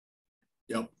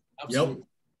 Yep. Absolutely. Yep.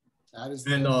 That is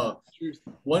and the truth.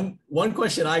 One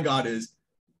question I got is,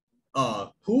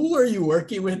 who are you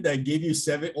working with that gave you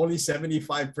only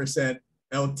 75%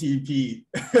 LTP?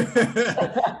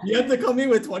 You have to come in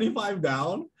with 25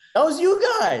 down. That was you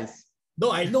guys.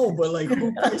 No, I know, but like,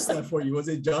 who priced that for you? Was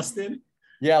it Justin?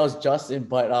 Yeah, it was Justin,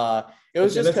 but it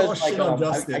was just because like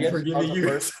Justin for giving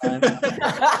you.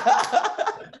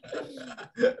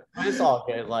 It's all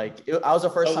good. Like I was the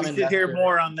first time. We should hear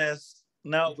more on this.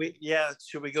 No,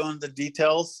 should we go into the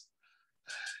details?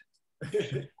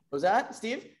 Was that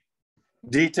Steve?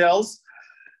 Details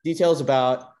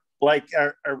about like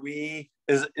are we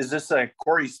is this a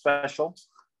Corey special?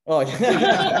 Oh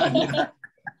yeah.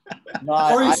 No,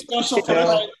 Corey special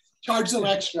for charge them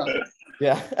extra.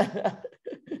 Yeah.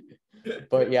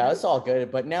 But yeah, it's all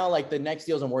good. But now like the next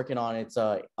deals I'm working on, it's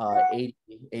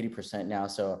 80% now.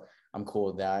 So I'm cool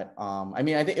with that. I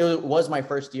mean, I think it was my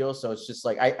first deal. So it's just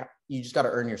like you just got to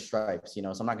earn your stripes, you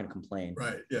know, so I'm not going to complain.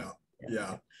 Right.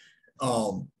 Yeah.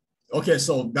 Okay.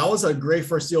 So that was a great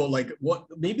first deal. Like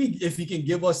maybe if you can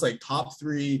give us like top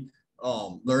 3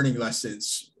 learning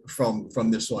lessons from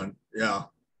this one. Yeah.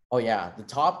 Oh yeah. The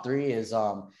top 3 is,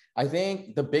 I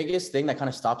think the biggest thing that kind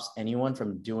of stops anyone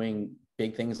from doing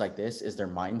big things like this is their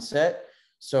mindset.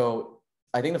 So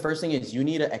I think the first thing is you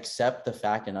need to accept the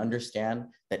fact and understand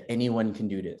that anyone can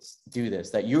do this,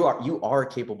 that you are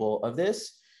capable of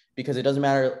this, because it doesn't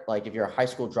matter like if you're a high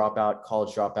school dropout,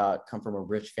 college dropout, come from a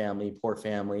rich family, poor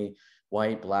family,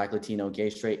 white, black, Latino, gay,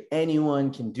 straight,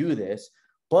 anyone can do this.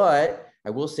 But I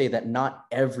will say that not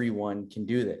everyone can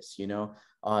do this. You know,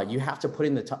 you have to put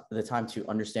in the time to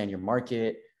understand your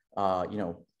market, you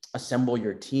know, assemble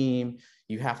your team.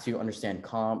 You have to understand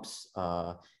comps,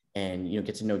 and, you know,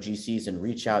 get to know GCs and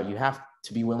reach out. You have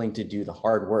to be willing to do the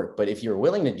hard work. But if you're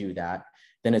willing to do that,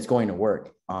 then it's going to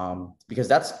work. Because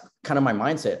that's kind of my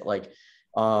mindset. Like,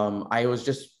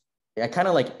 I kind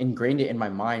of like ingrained it in my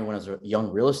mind when I was a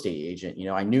young real estate agent. You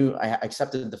know, I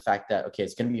accepted the fact that, okay,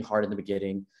 it's going to be hard in the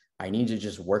beginning. I need to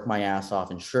just work my ass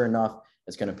off. And sure enough,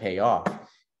 it's going to pay off.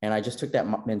 And I just took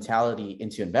that mentality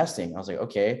into investing. I was like,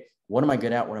 okay, what am I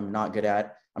good at? What I'm not good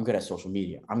at? I'm good at social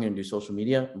media. I'm going to do social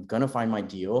media. I'm going to find my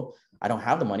deal. I don't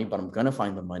have the money, but I'm going to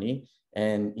find the money.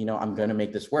 And, you know, I'm going to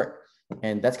make this work.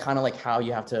 And that's kind of like how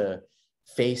you have to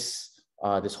face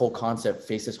this whole concept,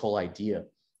 face this whole idea.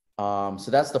 So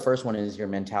that's the first one, is your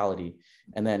mentality.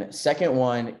 And then second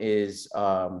one is,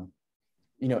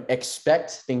 you know,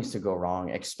 expect things to go wrong,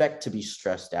 expect to be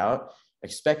stressed out,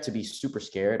 expect to be super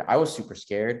scared. I was super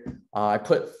scared. I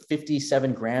put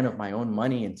 57 grand of my own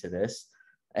money into this.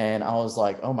 And I was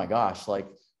like, oh my gosh, like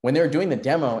when they were doing the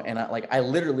demo and I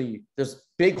literally, there's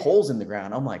big holes in the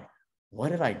ground. I'm like, what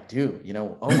did I do? You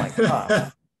know, oh my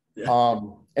God. Yeah.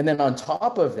 And then on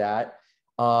top of that,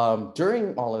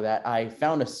 during all of that, I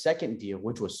found a second deal,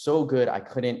 which was so good. I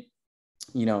couldn't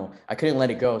let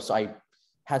it go. So I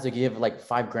had to give like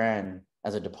 5 grand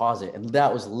as a deposit. And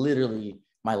that was literally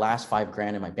my last 5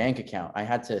 grand in my bank account. I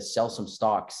had to sell some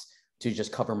stocks to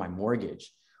just cover my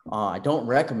mortgage. I don't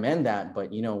recommend that,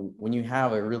 but you know, when you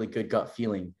have a really good gut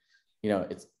feeling, you know,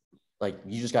 it's like,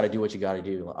 you just got to do what you got to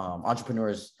do.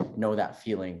 Entrepreneurs know that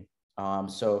feeling.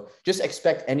 So just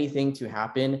expect anything to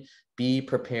happen, be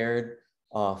prepared,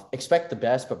 expect the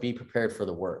best, but be prepared for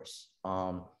the worst.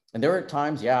 And there were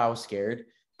times, I was scared,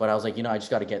 but I was like, you know, I just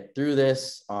got to get through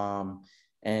this. And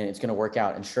it's going to work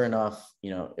out. And sure enough, you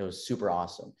know, it was super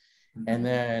awesome. And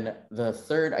then the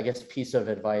third, I guess, piece of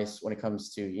advice when it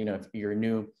comes to, you know, if you're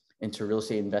new into real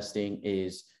estate investing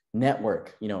is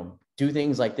network, you know, do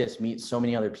things like this, meet so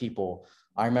many other people.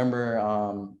 I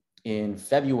remember in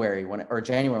February or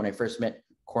January, when I first met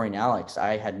Corey and Alex,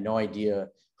 I had no idea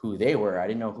who they were. I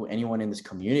didn't know who anyone in this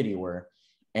community were.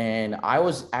 And I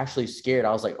was actually scared.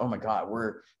 I was like, oh my God,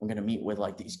 I'm going to meet with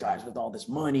like these guys with all this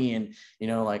money. And, you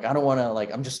know, like, I don't want to,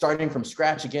 like, I'm just starting from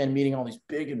scratch again, meeting all these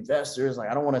big investors. Like,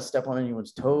 I don't want to step on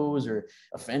anyone's toes or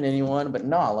offend anyone, but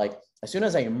no, like, as soon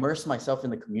as I immersed myself in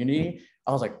the community,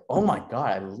 I was like, oh my God,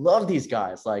 I love these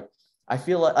guys. Like, I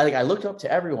feel like I looked up to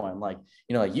everyone, like,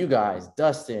 you know, like you guys,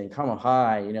 Dustin,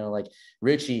 Kamahai, you know, like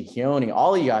Richie, Keone,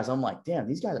 all of you guys. I'm like, damn,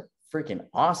 these guys are freaking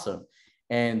awesome.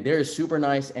 And they're super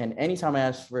nice. And anytime I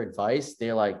ask for advice, they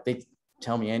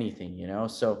tell me anything, you know?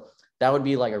 So that would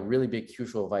be like a really big,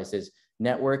 crucial advice is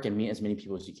network and meet as many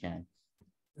people as you can.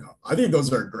 Yeah, I think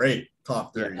those are great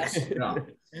top 30. Yeah.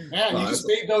 Man, you just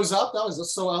made those up. That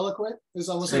was so eloquent. It was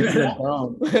almost like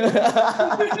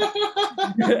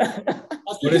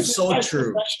but it's so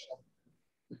true.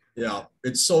 Yeah,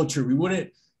 it's so true. We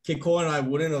wouldn't, Keiko and I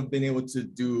wouldn't have been able to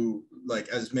do like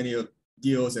as many of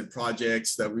deals and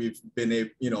projects that we've been able,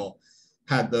 you know,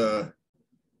 had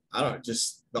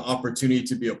just the opportunity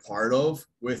to be a part of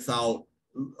without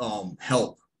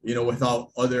help, you know, without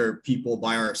other people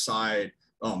by our side,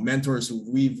 mentors who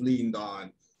we've leaned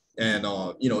on, and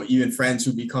you know, even friends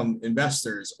who become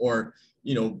investors, or,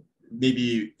 you know,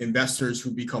 maybe investors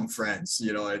who become friends,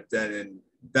 you know, and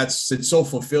it's so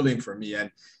fulfilling for me. And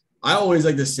I always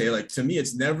like to say, like, to me,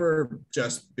 it's never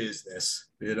just business.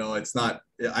 You know, it's not,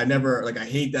 I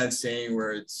hate that saying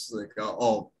where it's like,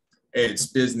 oh, hey, it's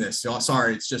business. Oh,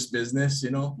 sorry, it's just business, you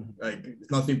know, like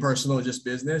it's nothing personal, just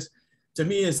business. To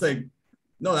me, it's like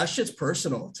no, that shit's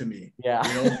personal to me. Yeah.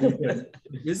 You know,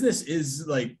 business is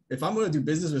like, if I'm going to do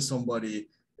business with somebody,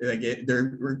 like it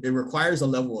requires a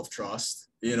level of trust,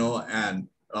 you know, and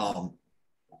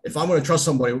if I'm going to trust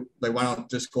somebody, like, why not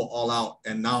just go all out?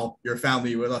 And now you're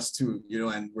family with us too, you know,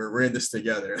 and we're in this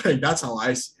together. Like, that's how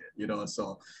I see it, you know?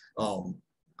 So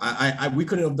we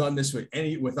couldn't have done this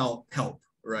without help,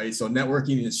 right? So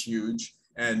networking is huge,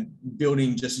 and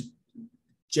building just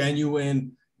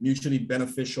genuine, mutually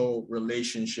beneficial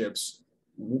relationships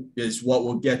is what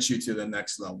will get you to the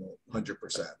next level,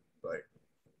 100%. Like,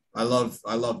 I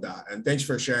love that. And thanks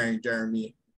for sharing,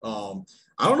 Jeremy.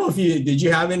 I don't know if did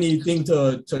you have anything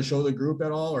to show the group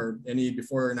at all, or any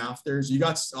before and afters? You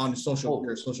got on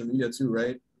your social media too,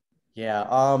 right? Yeah.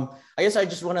 I guess I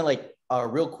just want to, like,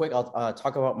 real quick, I'll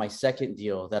talk about my second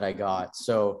deal that I got.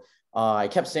 So I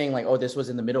kept saying, like, oh, this was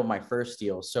in the middle of my first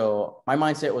deal. So my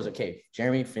mindset was, okay,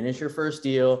 Jeremy, finish your first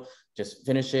deal, just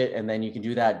finish it. And then you can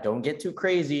do that. Don't get too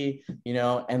crazy, you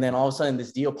know? And then all of a sudden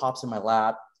this deal pops in my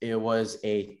lap. It was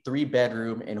a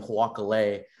 3-bedroom in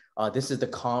Huacalay. This is the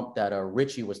comp that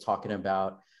Richie was talking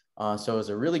about. So it was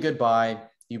a really good buy.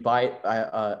 You buy it,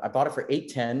 I bought it for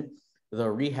 $810.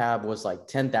 The rehab was like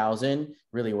 $10,000.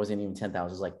 Really, it wasn't even $10,000. It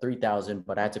was like $3,000,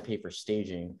 but I had to pay for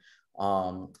staging.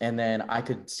 And then I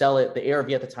could sell it. The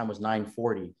ARV at the time was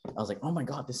 $940. I was like, oh my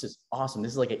God, this is awesome.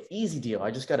 This is like an easy deal.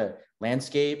 I just got to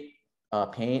landscape,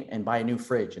 paint, and buy a new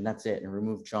fridge, and that's it, and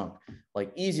remove junk.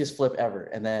 Like, easiest flip ever.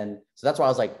 And then, so that's why I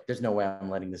was like, there's no way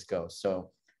I'm letting this go. So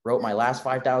wrote my last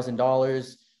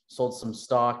 $5,000, sold some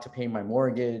stock to pay my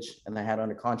mortgage, and I had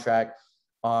under contract.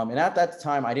 And at that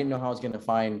time, I didn't know how I was going to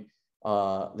find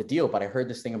the deal, but I heard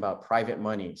this thing about private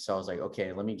money. So I was like,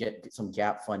 okay, let me get some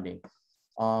gap funding.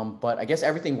 But I guess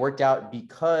everything worked out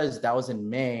because that was in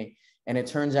May. And it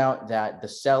turns out that the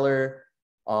seller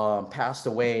passed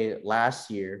away last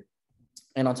year.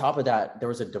 And on top of that, there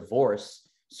was a divorce.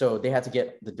 So they had to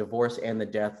get the divorce and the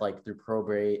death, like, through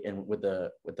probate and with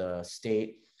the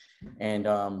state. And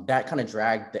that kind of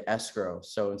dragged the escrow.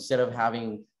 So instead of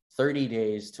having 30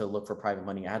 days to look for private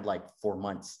money, I had like 4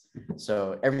 months.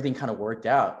 So everything kind of worked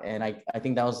out. And I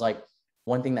think that was like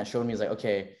one thing that showed me is like,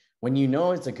 okay, when you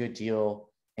know it's a good deal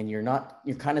and you're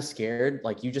kind of scared,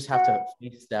 like, you just have to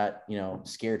face that, you know,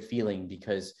 scared feeling,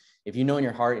 because if you know in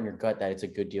your heart and your gut that it's a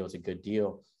good deal, it's a good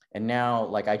deal. And now,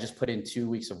 like, I just put in 2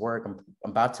 weeks of work. I'm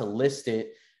about to list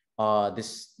it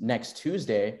this next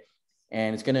Tuesday.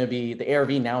 And it's going to be, the ARV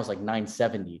now is like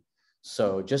 970.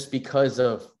 So just because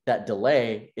of that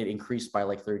delay, it increased by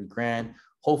like 30 grand.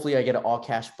 Hopefully I get an all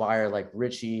cash buyer like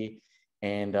Richie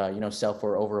and, you know, sell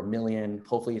for over $1 million.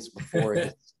 Hopefully it's before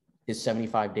his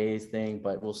 75 days thing,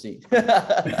 but we'll see. I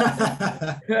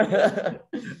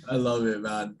love it,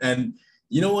 man. And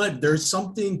you know what? There's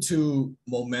something to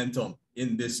momentum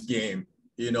in this game,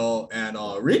 you know, and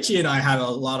Richie and I had a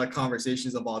lot of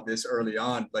conversations about this early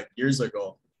on, like years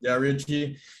ago. Yeah,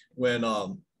 Richie, when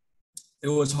it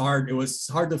was hard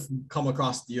to come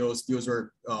across deals. Deals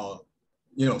were,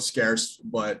 you know, scarce,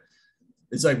 but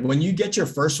it's like when you get your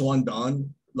first one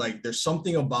done, like, there's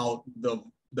something about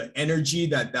the energy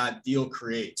that deal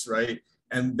creates, right?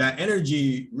 And that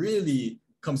energy really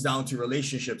comes down to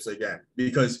relationships again,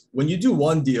 because when you do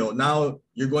one deal, now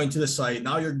you're going to the site,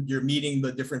 now you're meeting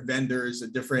the different vendors, the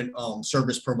different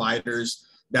service providers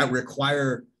that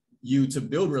require you to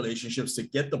build relationships to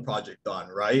get the project done,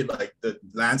 right? Like the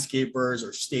landscapers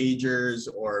or stagers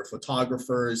or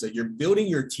photographers, that you're building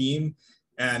your team,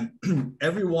 and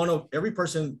every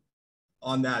person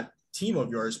on that team of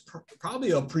yours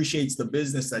probably appreciates the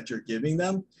business that you're giving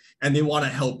them, and they want to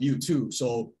help you too.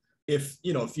 So if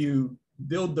you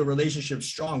build the relationship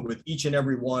strong with each and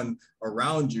every one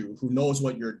around you who knows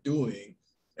what you're doing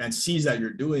and sees that you're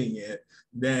doing it,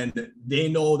 then they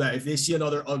know that if they see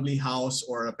another ugly house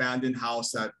or abandoned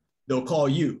house, that they'll call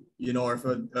you, you know, or if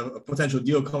a potential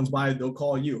deal comes by, they'll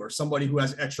call you, or somebody who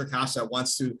has extra cash that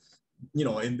wants to, you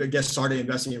know, get started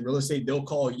investing in real estate, they'll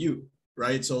call you,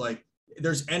 right? So like,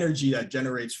 there's energy that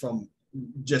generates from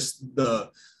just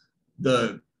the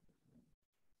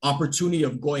opportunity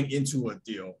of going into a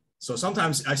deal. So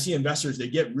sometimes I see investors, they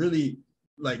get really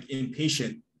like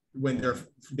impatient when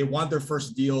they want their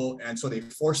first deal, and so they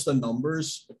force the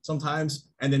numbers sometimes,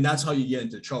 and then that's how you get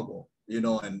into trouble, you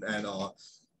know. And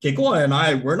Keikoa and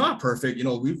I, we're not perfect, you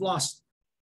know. We've lost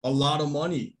a lot of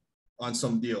money on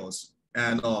some deals,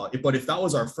 and but if that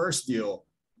was our first deal,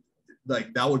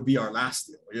 like, that would be our last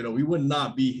deal, you know. We would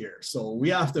not be here. So we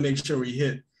have to make sure we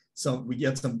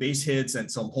get some base hits and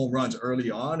some home runs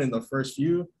early on in the first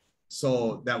few,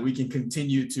 so that we can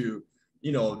continue to,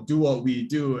 you know, do what we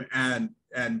do and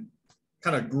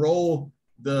kind of grow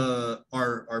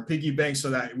our piggy bank so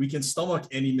that we can stomach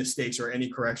any mistakes or any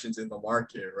corrections in the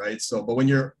market, right? So, but when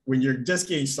you're just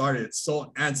getting started, it's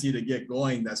so antsy to get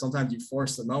going that sometimes you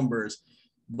force the numbers.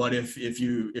 But if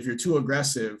you're too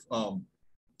aggressive,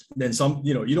 then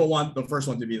you don't want the first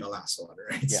one to be the last one,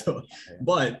 right? Yeah. So,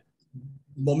 but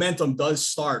momentum does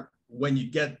start when you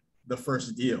get the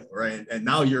first deal, right? And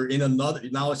now you're in another.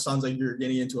 Now it sounds like you're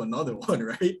getting into another one,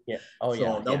 right? Yeah. Oh,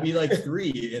 so that'll be like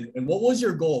 3. And what was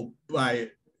your goal by?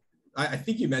 I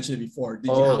think you mentioned it before.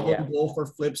 Did you have a goal for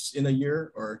flips in a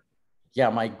year or? Yeah,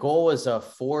 my goal was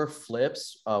 4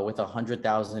 flips with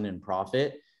 100,000 in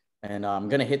profit, and I'm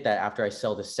gonna hit that after I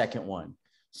sell the second one.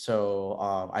 So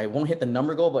I won't hit the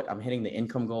number goal, but I'm hitting the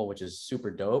income goal, which is super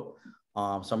dope.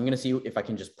 So I'm gonna see if I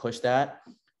can just push that.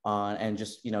 And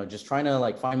just trying to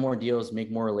like find more deals,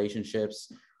 make more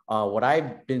relationships. What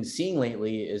I've been seeing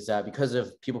lately is that because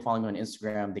of people following me on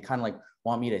Instagram, they kind of like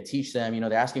want me to teach them,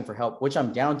 they're asking for help, which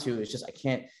I'm down to. It's just, I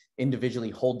can't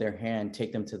individually hold their hand,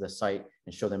 take them to the site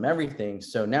and show them everything.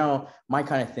 So now my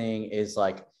kind of thing is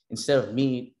like, instead of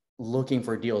me looking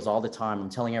for deals all the time, I'm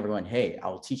telling everyone, hey, I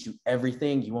will teach you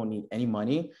everything. You won't need any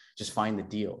money. Just find the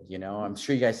deal. I'm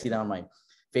sure you guys see that on my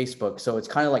Facebook. So it's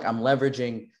kind of like I'm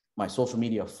leveraging my social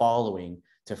media following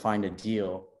to find a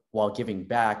deal while giving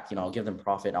back. I'll give them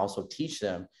profit, also teach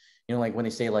them, like when they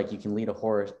say like you can lead a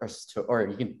horse or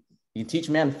you can teach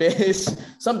a man fish,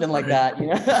 something like that,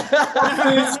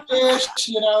 fish,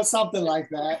 something like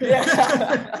that.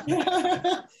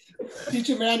 Yeah. Teach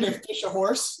a man to fish a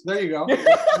horse. There you go.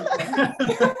 Yeah.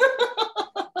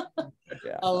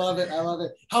 I love it.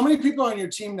 How many people are on your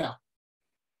team now?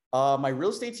 My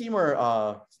real estate team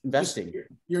or investing?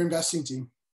 Your investing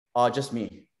team. Just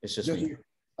me. It's just me.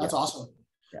 That's awesome.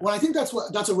 Yeah. Well, I think that's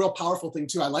a real powerful thing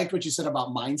too. I like what you said about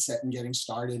mindset and getting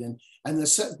started, and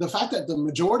the fact that the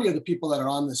majority of the people that are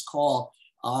on this call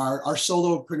are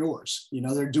solopreneurs.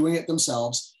 They're doing it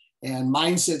themselves, and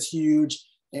mindset's huge.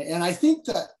 And I think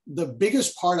that the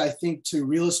biggest part, to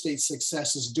real estate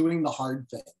success is doing the hard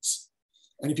things.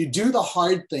 And if you do the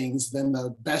hard things, then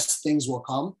the best things will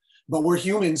come. But we're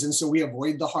humans, and so we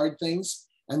avoid the hard things.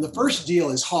 And the first deal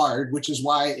is hard, which is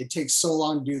why it takes so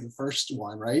long to do the first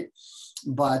one, right?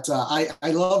 But I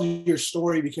love your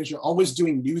story because you're always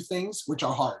doing new things, which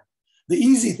are hard. The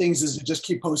easy things is to just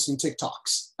keep posting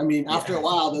TikToks. I mean, after a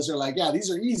while, those are like, yeah, these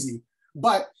are easy.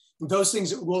 But those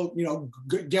things will,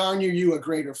 garner you a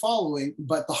greater following.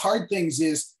 But the hard things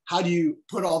is, how do you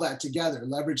put all that together?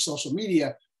 Leverage social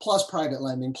media, plus private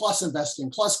lending, plus investing,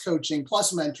 plus coaching,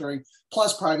 plus mentoring,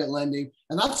 plus private lending.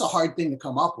 And that's a hard thing to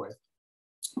come up with.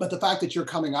 But the fact that you're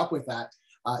coming up with that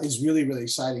is really, really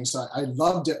exciting. So I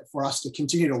loved it for us to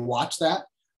continue to watch that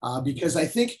because I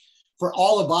think for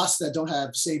all of us that don't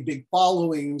have, say, big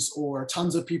followings or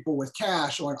tons of people with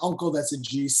cash or an uncle that's a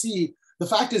GC, the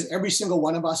fact is every single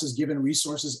one of us is given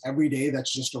resources every day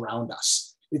that's just around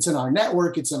us. It's in our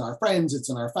network, it's in our friends, it's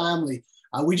in our family.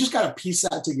 We just got to piece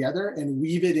that together and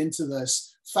weave it into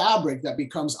this fabric that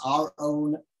becomes our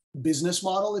own business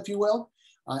model, if you will.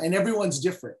 And everyone's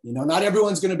different. Not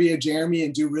everyone's going to be a Jeremy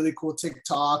and do really cool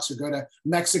TikToks or go to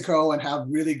Mexico and have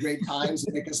really great times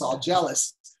and make us all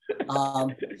jealous.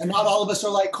 And not all of us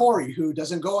are like Corey, who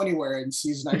doesn't go anywhere and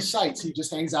sees nice sights. He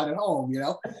just hangs out at home,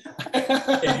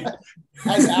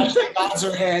 As Ashley nods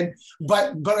her head.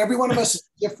 But every one of us is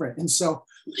different. And so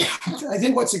I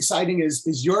think what's exciting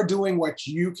is you're doing what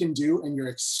you can do and you're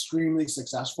extremely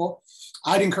successful.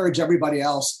 I'd encourage everybody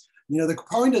else, the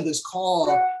point of this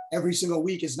call every single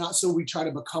week is not so we try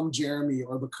to become Jeremy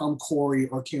or become Corey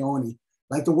or Keone.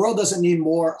 Like, the world doesn't need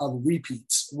more of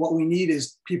repeats. What we need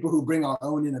is people who bring our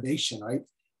own innovation, right?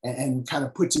 And kind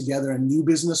of put together a new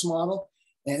business model.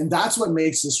 And that's what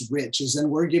makes us rich, is then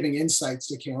we're giving insights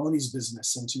to Keone's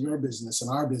business and to your business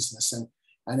and our business. And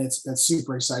that's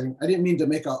super exciting. I didn't mean to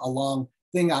make a long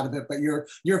thing out of it, but your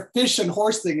fish and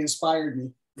horse thing inspired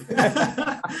me.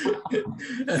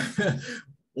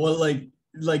 Well, like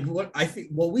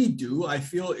what we do, I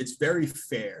feel it's very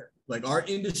fair. Like, our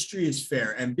industry is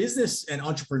fair, and business and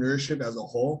entrepreneurship as a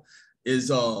whole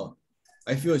is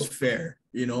I feel it's fair.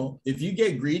 If you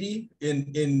get greedy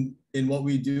in what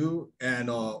we do and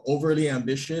overly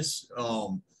ambitious,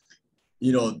 the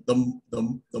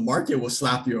market will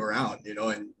slap you around,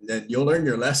 and then you'll learn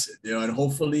your lesson, and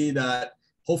hopefully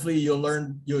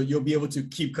you'll be able to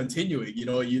keep continuing,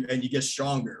 and you get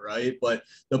stronger, right? But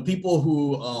the people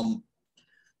who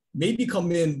maybe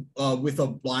come in with a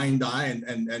blind eye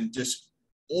and just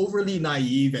overly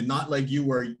naive and not like you,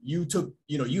 where you took,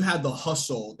 you had the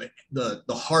hustle, the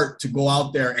heart to go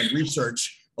out there and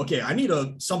research. Okay, I need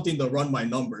something to run my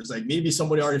numbers. Like, maybe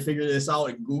somebody already figured this out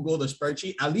and Google the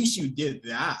spreadsheet. At least you did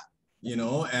that, you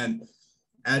know, and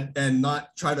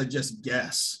not try to just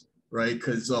guess, right?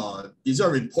 Because these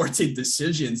are important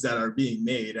decisions that are being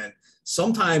made. And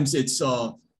sometimes it's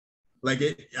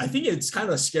I think it's kind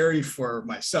of scary for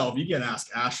myself. You can ask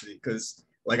Ashley, because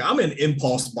like I'm an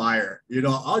impulse buyer, you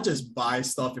know, I'll just buy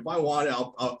stuff. If I want it,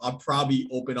 I'll probably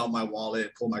open up my wallet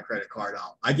and pull my credit card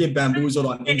out. I get bamboozled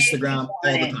on Instagram all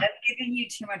the time. That's giving you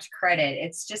too much credit.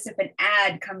 It's just if an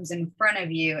ad comes in front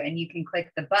of you and you can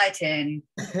click the button,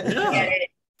 you get it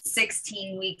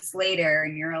 16 weeks later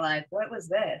and you're like, what was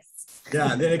this?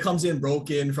 Yeah, and then it comes in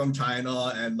broken from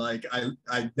China, and like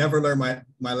I never learned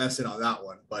my lesson on that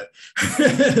one. But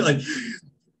like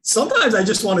sometimes I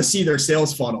just want to see their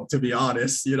sales funnel, to be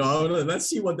honest. You know, let's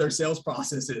see what their sales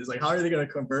process is. Like, how are they going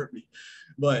to convert me?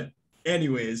 But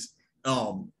anyways,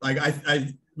 like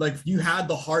I like you had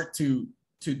the heart to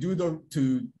do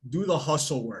the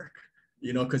hustle work,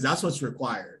 you know, because that's what's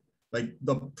required. Like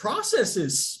the process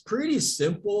is pretty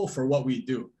simple for what we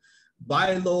do.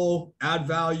 Buy low, add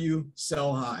value,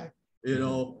 sell high. You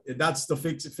know, that's the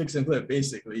fix and flip,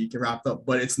 basically. You can wrap it up,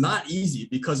 but it's not easy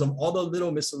because of all the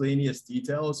little miscellaneous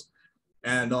details.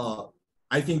 And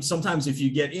I think sometimes if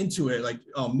you get into it, like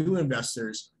new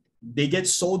investors, they get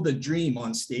sold the dream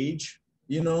on stage,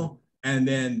 you know, and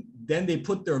then they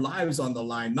put their lives on the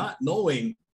line, not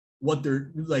knowing what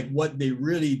they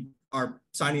really are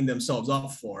signing themselves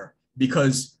up for,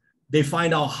 because they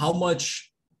find out how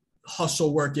much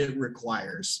hustle work it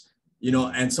requires, you know.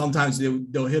 And sometimes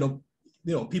they'll hit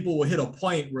people will hit a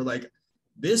point where like,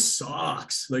 this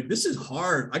sucks, like this is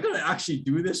hard, I gotta actually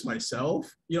do this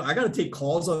myself, you know, I gotta take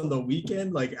calls on the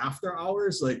weekend, like after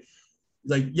hours, like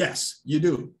yes, you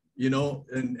do, you know,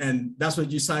 and that's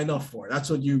what you signed up for, that's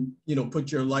what you know,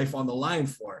 put your life on the line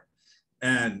for.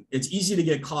 And it's easy to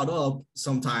get caught up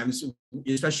sometimes,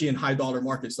 especially in high dollar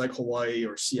markets like Hawaii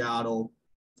or Seattle,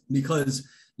 because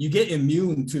you get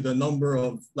immune to the number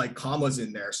of like commas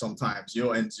in there sometimes, you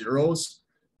know, and zeros.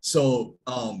 So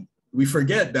we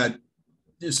forget that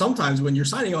sometimes when you're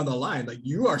signing on the line, like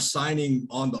you are signing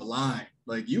on the line,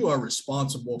 like you are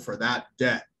responsible for that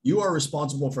debt. You are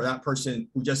responsible for that person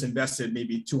who just invested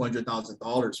maybe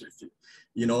 $200,000 with you,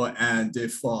 you know. And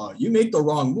if you make the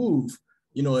wrong move,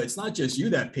 you know, it's not just you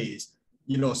that pays,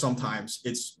 you know, sometimes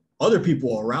it's other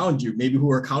people around you, maybe who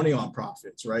are counting on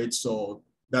profits, right? So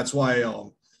that's why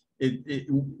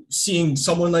seeing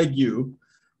someone like you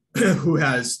who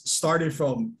has started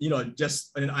from, you know,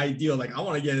 just an ideal, like I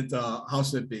want to get into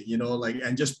house flipping, you know, like,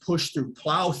 and just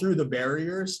plow through the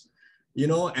barriers, you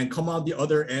know, and come out the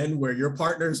other end where your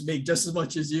partners make just as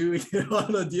much as you, you know,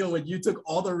 on a deal when you took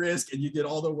all the risk and you did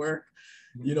all the work,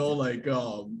 you know, like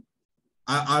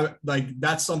I like,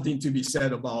 that's something to be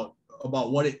said about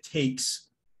what it takes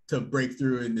to break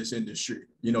through in this industry,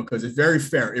 you know, because it's very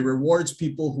fair. It rewards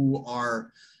people who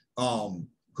are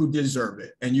who deserve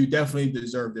it, and you definitely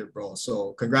deserved it, bro.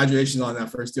 So congratulations on that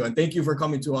first deal, and thank you for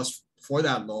coming to us for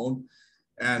that loan,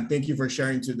 and thank you for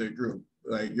sharing to the group.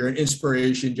 Like, you're an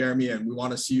inspiration, Jeremy, and we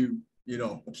want to see you, you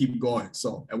know, keep going.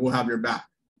 So, and we'll have your back.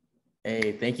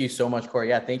 Hey, thank you so much, Corey.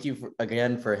 Yeah, thank you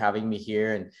again for having me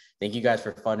here, and thank you guys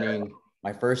for funding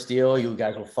my first deal. You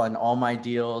guys will fund all my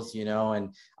deals, you know,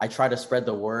 and I try to spread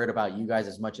the word about you guys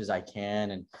as much as I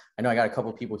can. And I know I got a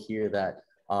couple of people here that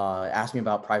asked me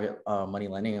about private money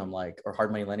lending. I'm like, or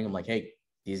hard money lending. I'm like, hey,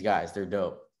 these guys, they're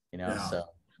dope, you know. Yeah. So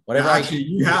whatever. Yeah, actually,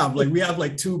 you have like, we have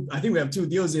like two. I think we have 2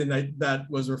 deals in that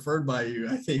was referred by you,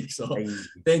 I think. So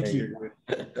thank you.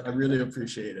 I really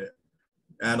appreciate it.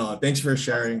 And thanks for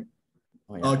sharing.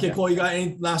 Oh, yeah, okay, Cole, you got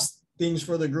any last things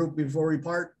for the group before we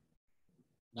part?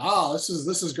 No, this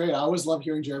is great. I always love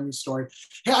hearing Jeremy's story.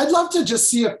 Hey, I'd love to just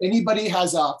see if anybody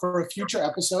has for a future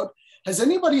episode, has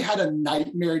anybody had a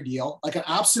nightmare deal, like an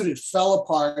absolute, it fell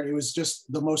apart, it was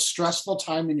just the most stressful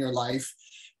time in your life?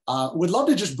 Would love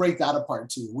to just break that apart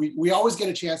too. We always get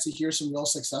a chance to hear some real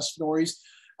success stories.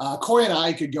 Corey and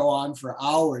I could go on for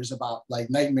hours about like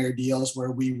nightmare deals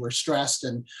where we were stressed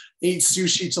and ate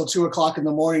sushi till 2 o'clock in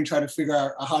the morning trying to figure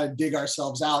out how to dig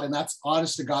ourselves out. And that's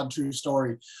honest to God true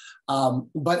story.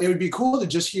 But it would be cool to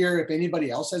just hear if anybody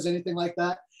else has anything like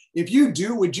that. If you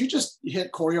do, would you just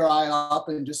hit Corey or I up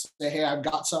and just say, hey, I've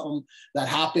got something that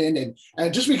happened.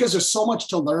 And just because there's so much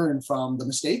to learn from the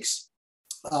mistakes.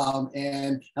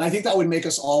 And I think that would make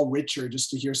us all richer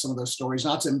just to hear some of those stories,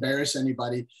 not to embarrass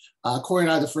anybody. Corey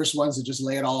and I are the first ones to just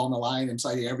lay it all on the line and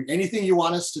tell you anything you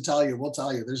want us to tell you, we'll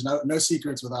tell you. There's no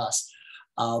secrets with us.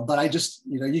 But I just,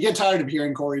 you know, you get tired of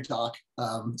hearing Corey talk.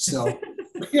 But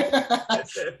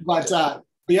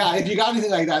yeah, if you got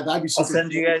anything like that, that'd be super. I'll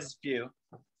send you guys a few.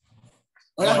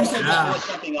 Oh, yeah,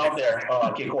 something out there.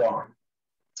 Okay, cool.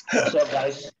 What's up,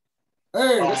 guys?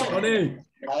 Hey, what's up, buddy?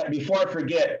 Before I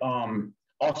forget,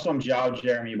 awesome job,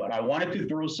 Jeremy, but I wanted to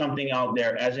throw something out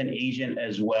there as an agent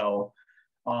as well,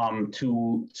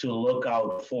 to look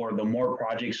out for the more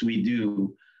projects we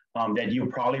do, that you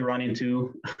probably run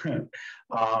into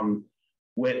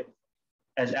with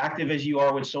as active as you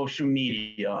are with social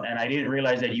media. And I didn't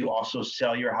realize that you also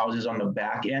sell your houses on the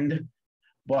back end,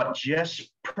 but just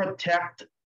protect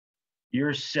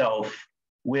yourself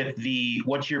with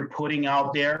what you're putting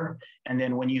out there. And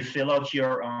then when you fill out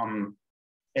your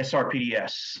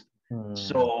SRPDS.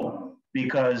 So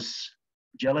because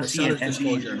jealousy and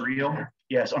envy is real.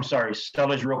 Yes, I'm sorry,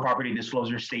 seller's real property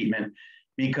disclosure statement.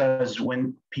 Because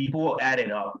when people add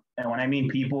it up, and when I mean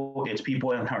people, it's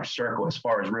people in our circle as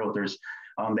far as realtors,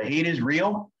 the hate is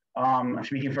real. I'm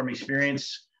speaking from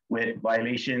experience with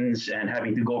violations and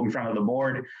having to go in front of the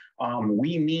board.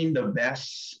 We mean the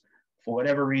best. For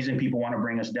whatever reason, people want to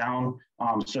bring us down.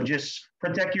 So just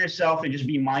protect yourself and just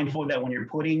be mindful that when you're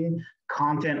putting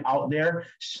content out there,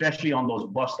 especially on those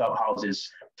bust up houses,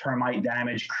 termite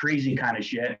damage, crazy kind of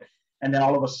shit. And then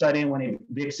all of a sudden, when it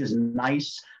VIX is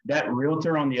nice, that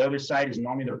realtor on the other side is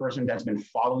normally the person that's been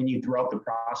following you throughout the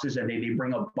process, and they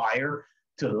bring a buyer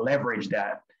to leverage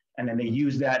that. And then they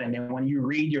use that. And then when you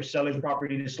read your seller's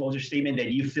property disclosure statement that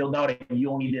you filled out and you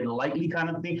only did likely kind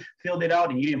of thing, filled it out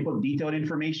and you didn't put detailed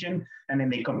information, and then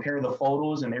they compare the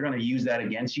photos and they're going to use that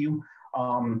against you.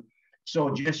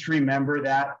 So just remember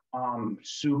that.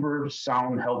 Super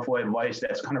sound, helpful advice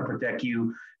that's going to protect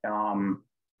you.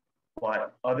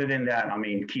 But other than that, I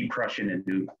mean, keep crushing it,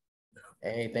 dude.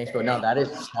 Hey, thanks, bro. No, that is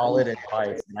solid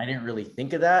advice. And I didn't really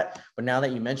think of that. But now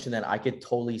that you mentioned that, I could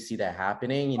totally see that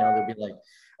happening. You know, they'll be like,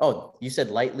 oh, you said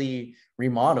lightly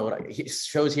remodeled. It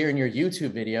shows here in your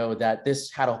YouTube video that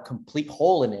this had a complete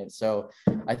hole in it. So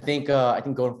I think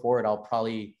going forward, I'll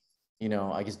probably, you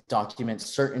know, I guess document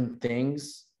certain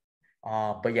things.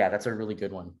 But yeah, that's a really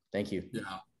good one. Thank you. Yeah.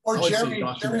 Or Jeremy,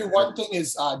 one thing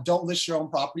is don't list your own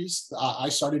properties. I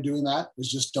started doing that,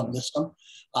 is just don't list them.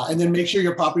 And then make sure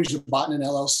your properties are bought in an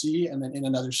LLC and then in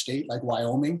another state like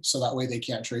Wyoming, so that way they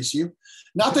can't trace you.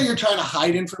 Not that you're trying to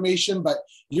hide information, but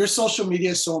your social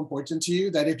media is so important to you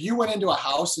that if you went into a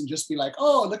house and just be like,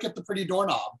 oh, look at the pretty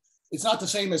doorknob, it's not the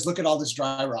same as look at all this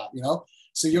dry rot, you know?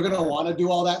 So you're going to want to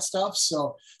do all that stuff.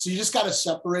 So you just got to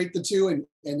separate the two, and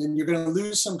then you're going to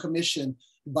lose some commission,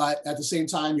 but at the same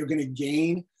time, you're going to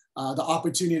gain the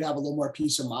opportunity to have a little more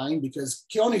peace of mind, because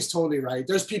Keone's totally right.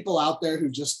 There's people out there who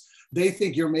just, they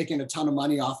think you're making a ton of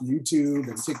money off YouTube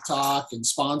and TikTok and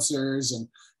sponsors. And,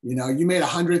 you know, you made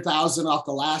 100,000 off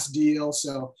the last deal.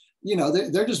 So, you know,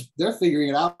 they're figuring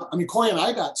it out. I mean, Corey and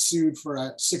I got sued for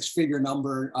a 6-figure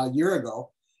number a year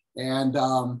ago. And,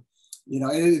 you know,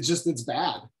 it's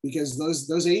bad, because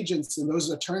those agents and those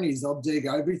attorneys, they'll dig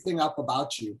everything up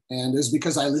about you. And it's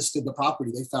because I listed the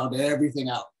property, they found everything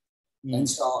out. And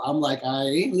so I'm like, I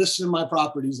ain't listing my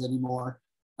properties anymore.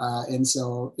 And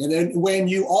then when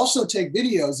you also take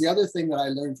videos, the other thing that I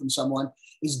learned from someone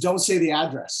is don't say the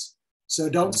address. So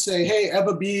don't say, hey,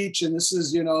 Eva Beach, and this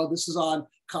is, you know, this is on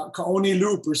Kaoni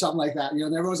Loop or something like that. You know,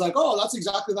 and everyone's like, oh, that's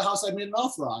exactly the house I made an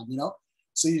offer on, you know?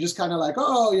 So you just kind of like,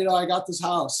 oh, you know, I got this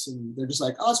house. And they're just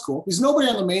like, oh, it's cool. Because nobody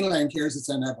on the mainland cares it's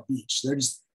on Eva Beach. They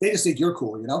just think you're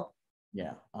cool, you know?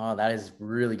 Yeah. Oh, that is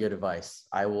really good advice.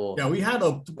 I will. Yeah, we had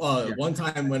one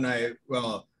time when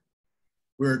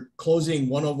we're closing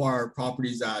one of our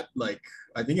properties at, like,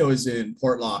 I think it was in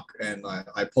Portlock, and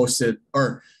I posted,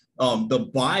 or the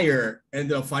buyer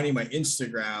ended up finding my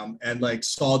Instagram and like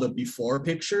saw the before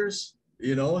pictures,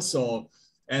 you know, so,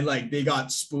 and like they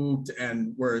got spooked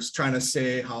and were trying to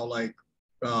say how like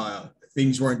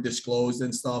things weren't disclosed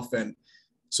and stuff. And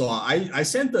so I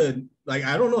sent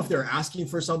I don't know if they're asking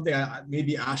for something.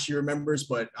 Maybe Ashley remembers,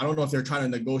 but I don't know if they're trying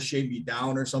to negotiate me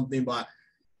down or something. But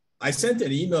I sent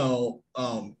an email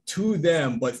to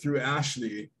them, but through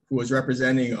Ashley, who was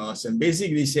representing us, and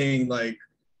basically saying like,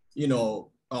 you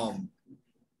know,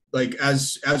 like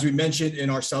as we mentioned in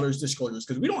our sellers disclosures,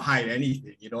 because we don't hide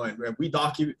anything, you know, and we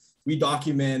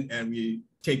document and we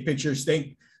take pictures.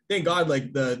 Thank God,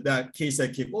 like that case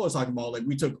that Kip was talking about, like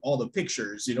we took all the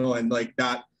pictures, you know, and like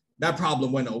that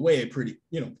problem went away pretty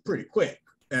quick.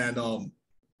 And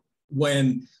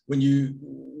when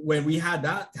we had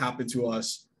that happen to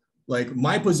us, like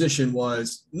my position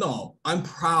was, no, I'm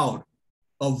proud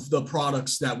of the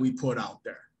products that we put out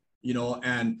there, you know,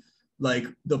 and like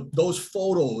those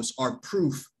photos are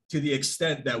proof to the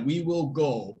extent that we will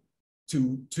go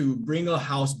to bring a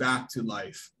house back to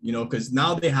life, you know, because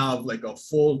now they have like a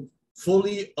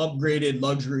fully upgraded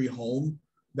luxury home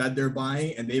that they're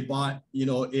buying, and they bought, you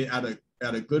know, it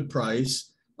at a good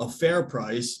price, a fair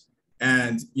price.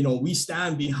 And, you know, we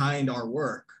stand behind our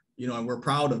work, you know, and we're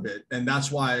proud of it. And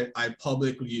that's why I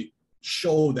publicly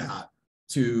show that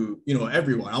to, you know,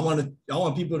 everyone. I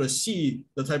want people to see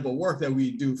the type of work that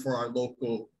we do for our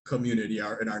local community,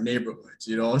 in our neighborhoods,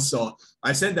 you know. So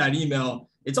I sent that email.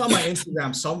 It's on my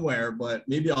Instagram somewhere, but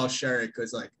maybe I'll share it,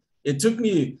 because like it took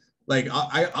me, like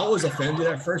I was offended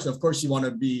at first. Of course you want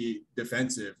to be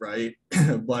defensive, right?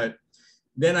 But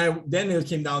then it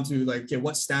came down to like, okay,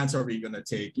 what stance are we gonna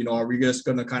take? You know, are we just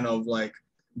gonna kind of like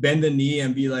bend the knee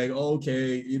and be like, oh,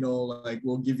 okay, you know, like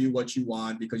we'll give you what you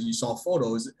want because you saw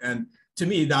photos? And to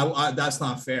me, that's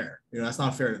not fair. You know, that's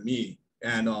not fair to me.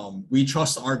 And we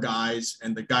trust our guys,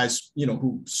 and the guys, you know,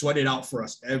 who sweat it out for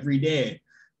us every day,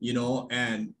 you know,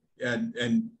 and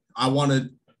I want to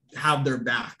have their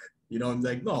back, you know. I'm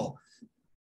like, no,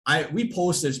 we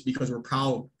post this because we're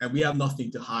proud and we have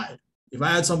nothing to hide. If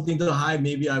I had something to hide,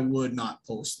 maybe I would not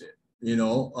post it, you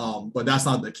know, but that's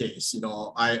not the case, you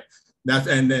know.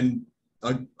 And then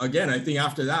again, I think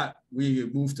after that, we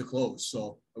moved to close.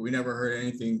 So we never heard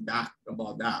anything back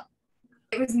about that.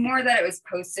 It was more that it was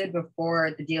posted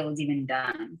before the deal was even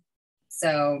done.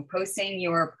 So posting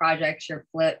your projects, your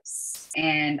flips,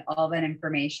 and all that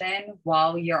information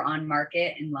while you're on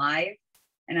market and live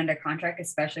and under contract,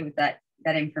 especially with that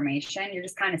information, you're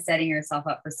just kind of setting yourself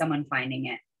up for someone finding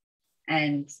it.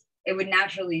 And it would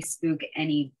naturally spook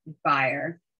any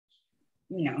buyer,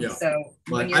 you know. Yeah. So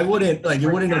but I wouldn't, like, it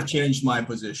wouldn't have changed my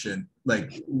position,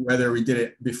 like whether we did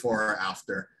it before or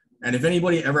after. And if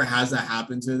anybody ever has that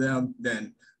happen to them,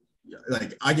 then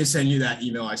like I can send you that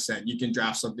email I sent. You can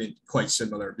draft something quite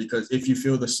similar, because if you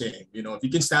feel the same, you know, if you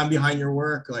can stand behind your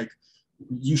work, like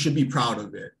you should be proud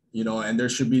of it, you know, and there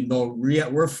should be no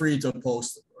we're free to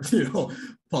post, you know,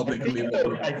 publicly.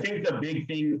 I think the big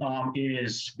thing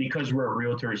is because we're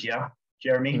realtors, yeah,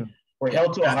 Jeremy. We're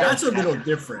held to a higher that's a little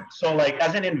different. So like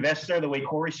as an investor, the way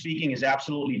Corey's speaking is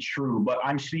absolutely true, but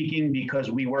I'm speaking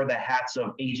because we wear the hats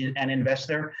of agent and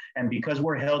investor, and because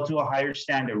we're held to a higher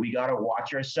standard, we got to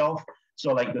watch ourselves.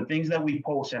 So like the things that we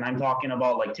post, and I'm talking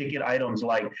about like ticket items,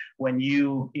 like when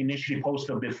you initially post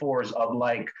the befores of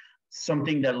like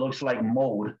something that looks like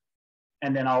mold,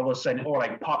 and then all of a sudden, or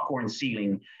like popcorn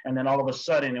ceiling, and then all of a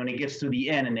sudden when it gets to the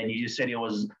end, and then you just said it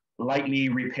was lightly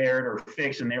repaired or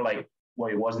fixed, and they're like,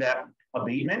 wait, was that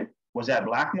abatement? Was that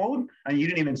black mold? And you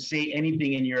didn't even say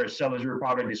anything in your seller's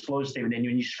product disclosure statement. And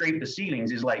when you scrape the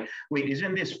ceilings, it's like, wait,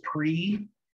 isn't this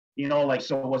you know, like,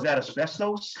 so was that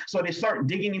asbestos? So they start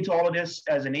digging into all of this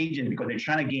as an agent because they're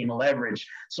trying to gain leverage.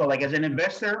 So like as an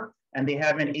investor and they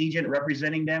have an agent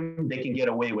representing them, they can get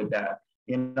away with that.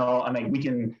 You know, I mean, we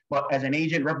can, but as an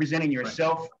agent representing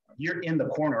yourself, you're in the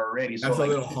corner already. So that's like,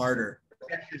 a little harder.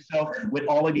 Protect yourself with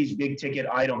all of these big ticket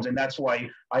items. And that's why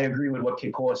I agree with what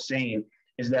Kiko is saying,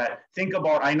 is that think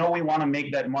about, I know we want to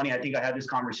make that money. I think I had this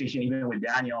conversation even with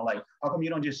Daniel, like, how come you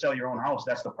don't just sell your own house?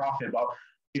 That's the profit. But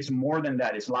it's more than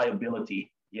that. It's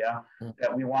liability. Yeah.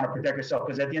 That we want to protect ourselves.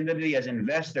 Because at the end of the day, as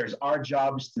investors, our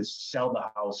job is to sell the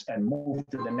house and move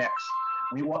to the next.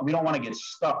 We don't want to get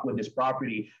stuck with this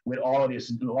property with all of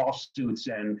these lawsuits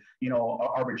and, you know,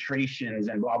 arbitrations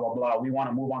and blah, blah, blah. We want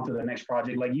to move on to the next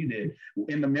project like you did.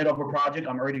 In the middle of a project,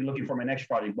 I'm already looking for my next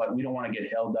project, but we don't want to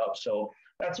get held up. So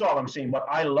that's all I'm saying. But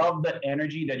I love the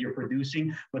energy that you're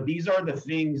producing. But these are the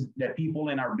things that people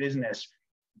in our business,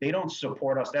 they don't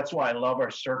support us. That's why I love our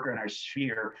circle and our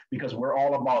sphere, because we're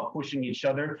all about pushing each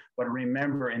other. But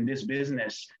remember, in this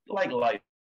business, like life,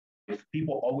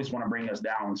 people always want to bring us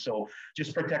down. So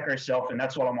just protect ourselves. And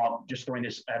that's what I'm just throwing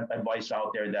this advice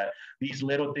out there, that these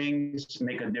little things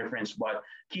make a difference, but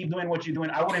keep doing what you're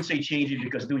doing. I wouldn't say change it,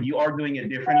 because dude, you are doing it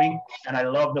differently. And I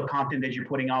love the content that you're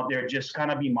putting out there. Just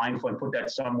kind of be mindful and put that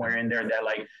somewhere in there that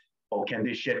like, oh, can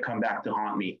this shit come back to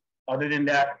haunt me? Other than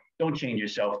that, don't change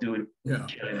yourself, dude. Yeah.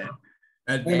 Killing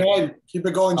it. Amen. Keep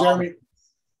it going, Jeremy.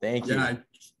 Thank you.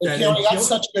 Yeah. That's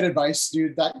such good advice,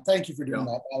 dude. Thank you for doing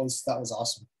that. That was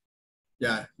awesome.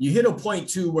 Yeah, you hit a point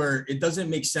too where it doesn't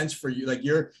make sense for you. Like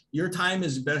your time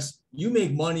is best. You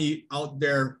make money out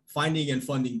there finding and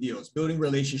funding deals, building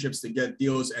relationships to get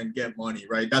deals and get money,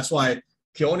 right? That's why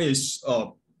Keone is,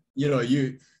 you know,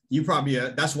 you probably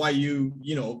that's why you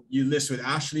list with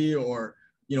Ashley or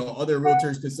other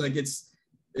realtors, because like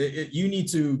you need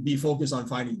to be focused on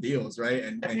finding deals, right?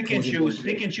 And you can choose.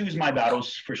 They can choose my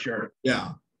battles for sure.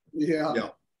 Yeah.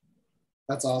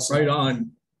 That's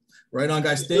awesome. Right on,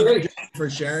 guys. Thank you for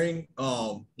sharing.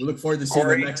 We look forward to seeing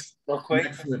the next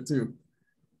flip too.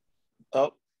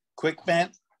 Oh, quick, man.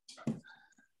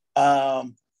 Our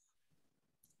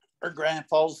Grand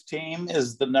Falls team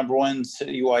is the #1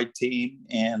 citywide team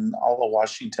in all of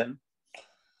Washington.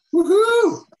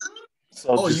 Woohoo!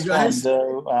 So you guys?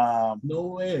 no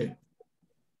way.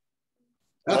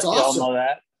 That's y'all awesome. know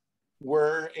that.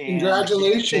 We're in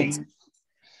Congratulations.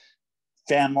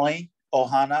 Family,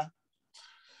 Ohana.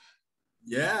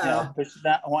 Yeah. You know, pushing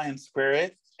that Hawaiian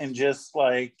spirit and just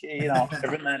like, you know,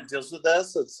 everyone that deals with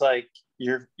us, it's like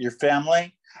your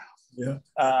family. Yeah.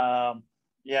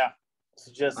 Yeah.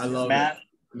 So just I love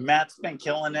Matt's been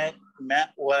killing it.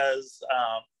 Matt was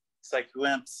it's like we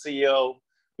went to CEO.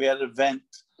 We had an event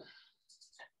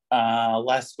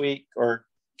last week or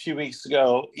a few weeks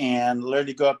ago, and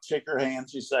literally go up, shake her hand.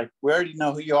 She's like, "We already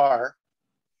know who you are."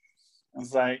 I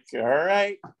was like, "All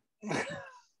right."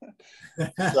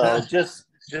 So just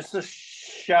a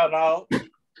shout out,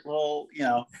 well, you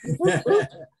know.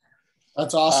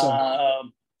 That's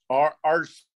awesome. Our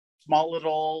small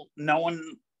little,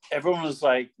 everyone was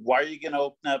like, "Why are you going to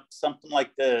open up something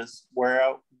like this?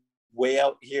 We're way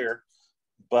out here."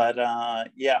 But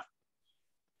yeah,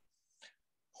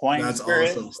 Hawaiian That's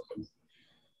spirit. awesome.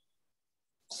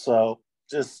 So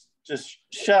just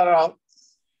shout out.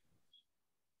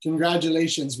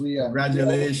 Congratulations,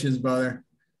 Congratulations, brother.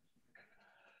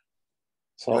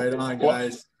 So, right on,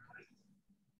 guys.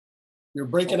 You're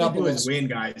breaking All up. we do is win,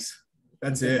 guys.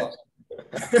 That's it.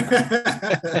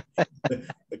 The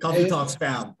coffee talk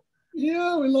spam.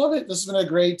 Yeah, we love it. This has been a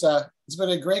great. It's been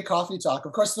a great coffee talk.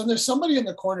 Of course, then there's somebody in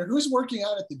the corner who's working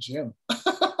out at the gym.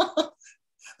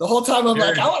 The whole time I'm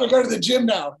like, I want to go to the gym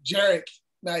now. Jarek,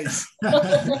 nice.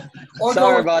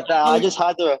 Sorry about that. I just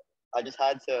had to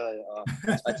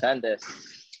attend this.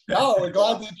 No, we're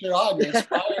glad that you're on. You're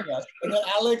inspiring us. And then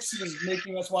Alex is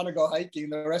making us want to go hiking.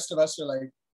 The rest of us are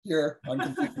like, here, I'm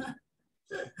confused.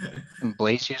 And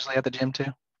Blaze usually at the gym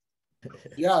too?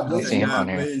 Yeah, Blaze. See him on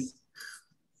here. Blaze.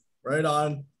 Right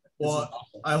on. Well,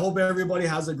 I hope everybody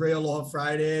has a great Aloha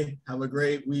Friday. Have a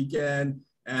great weekend.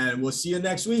 And we'll see you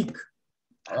next week.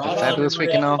 Right, fabulous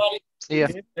weekend all. See ya.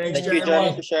 Thanks, Thank you,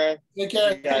 Jeremy, for sharing. Take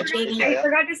care. I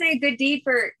forgot to say a good deed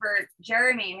for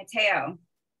Jeremy Mateo.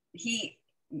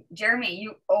 Jeremy,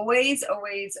 you always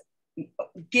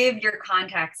give your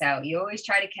contacts out. You always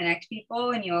try to connect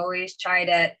people, and you always try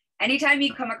to, anytime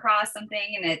you come across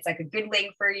something and it's like a good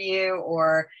link for you,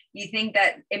 or you think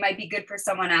that it might be good for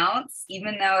someone else,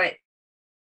 even though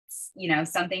it's, you know,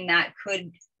 something that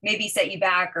could maybe set you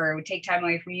back or would take time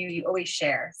away from you, you always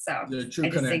share. So I just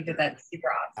think that that's super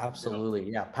awesome.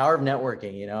 Absolutely. Yeah. Power of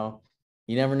networking, you know,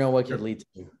 you never know what could lead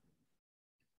to.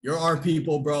 You're our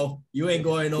people, bro. You ain't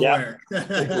going nowhere.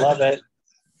 Yep. Love it.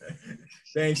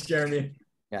 Thanks, Jeremy.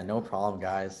 Yeah, no problem,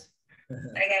 guys.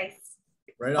 Bye, guys.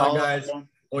 Right on, guys.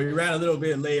 Oh, you ran a little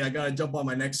bit late. I gotta jump on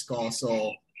my next call.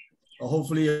 So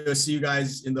hopefully I'll see you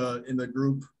guys in the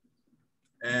group.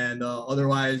 And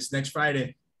otherwise, next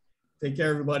Friday. Take care,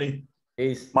 everybody.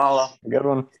 Peace. Mahalo. Good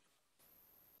one.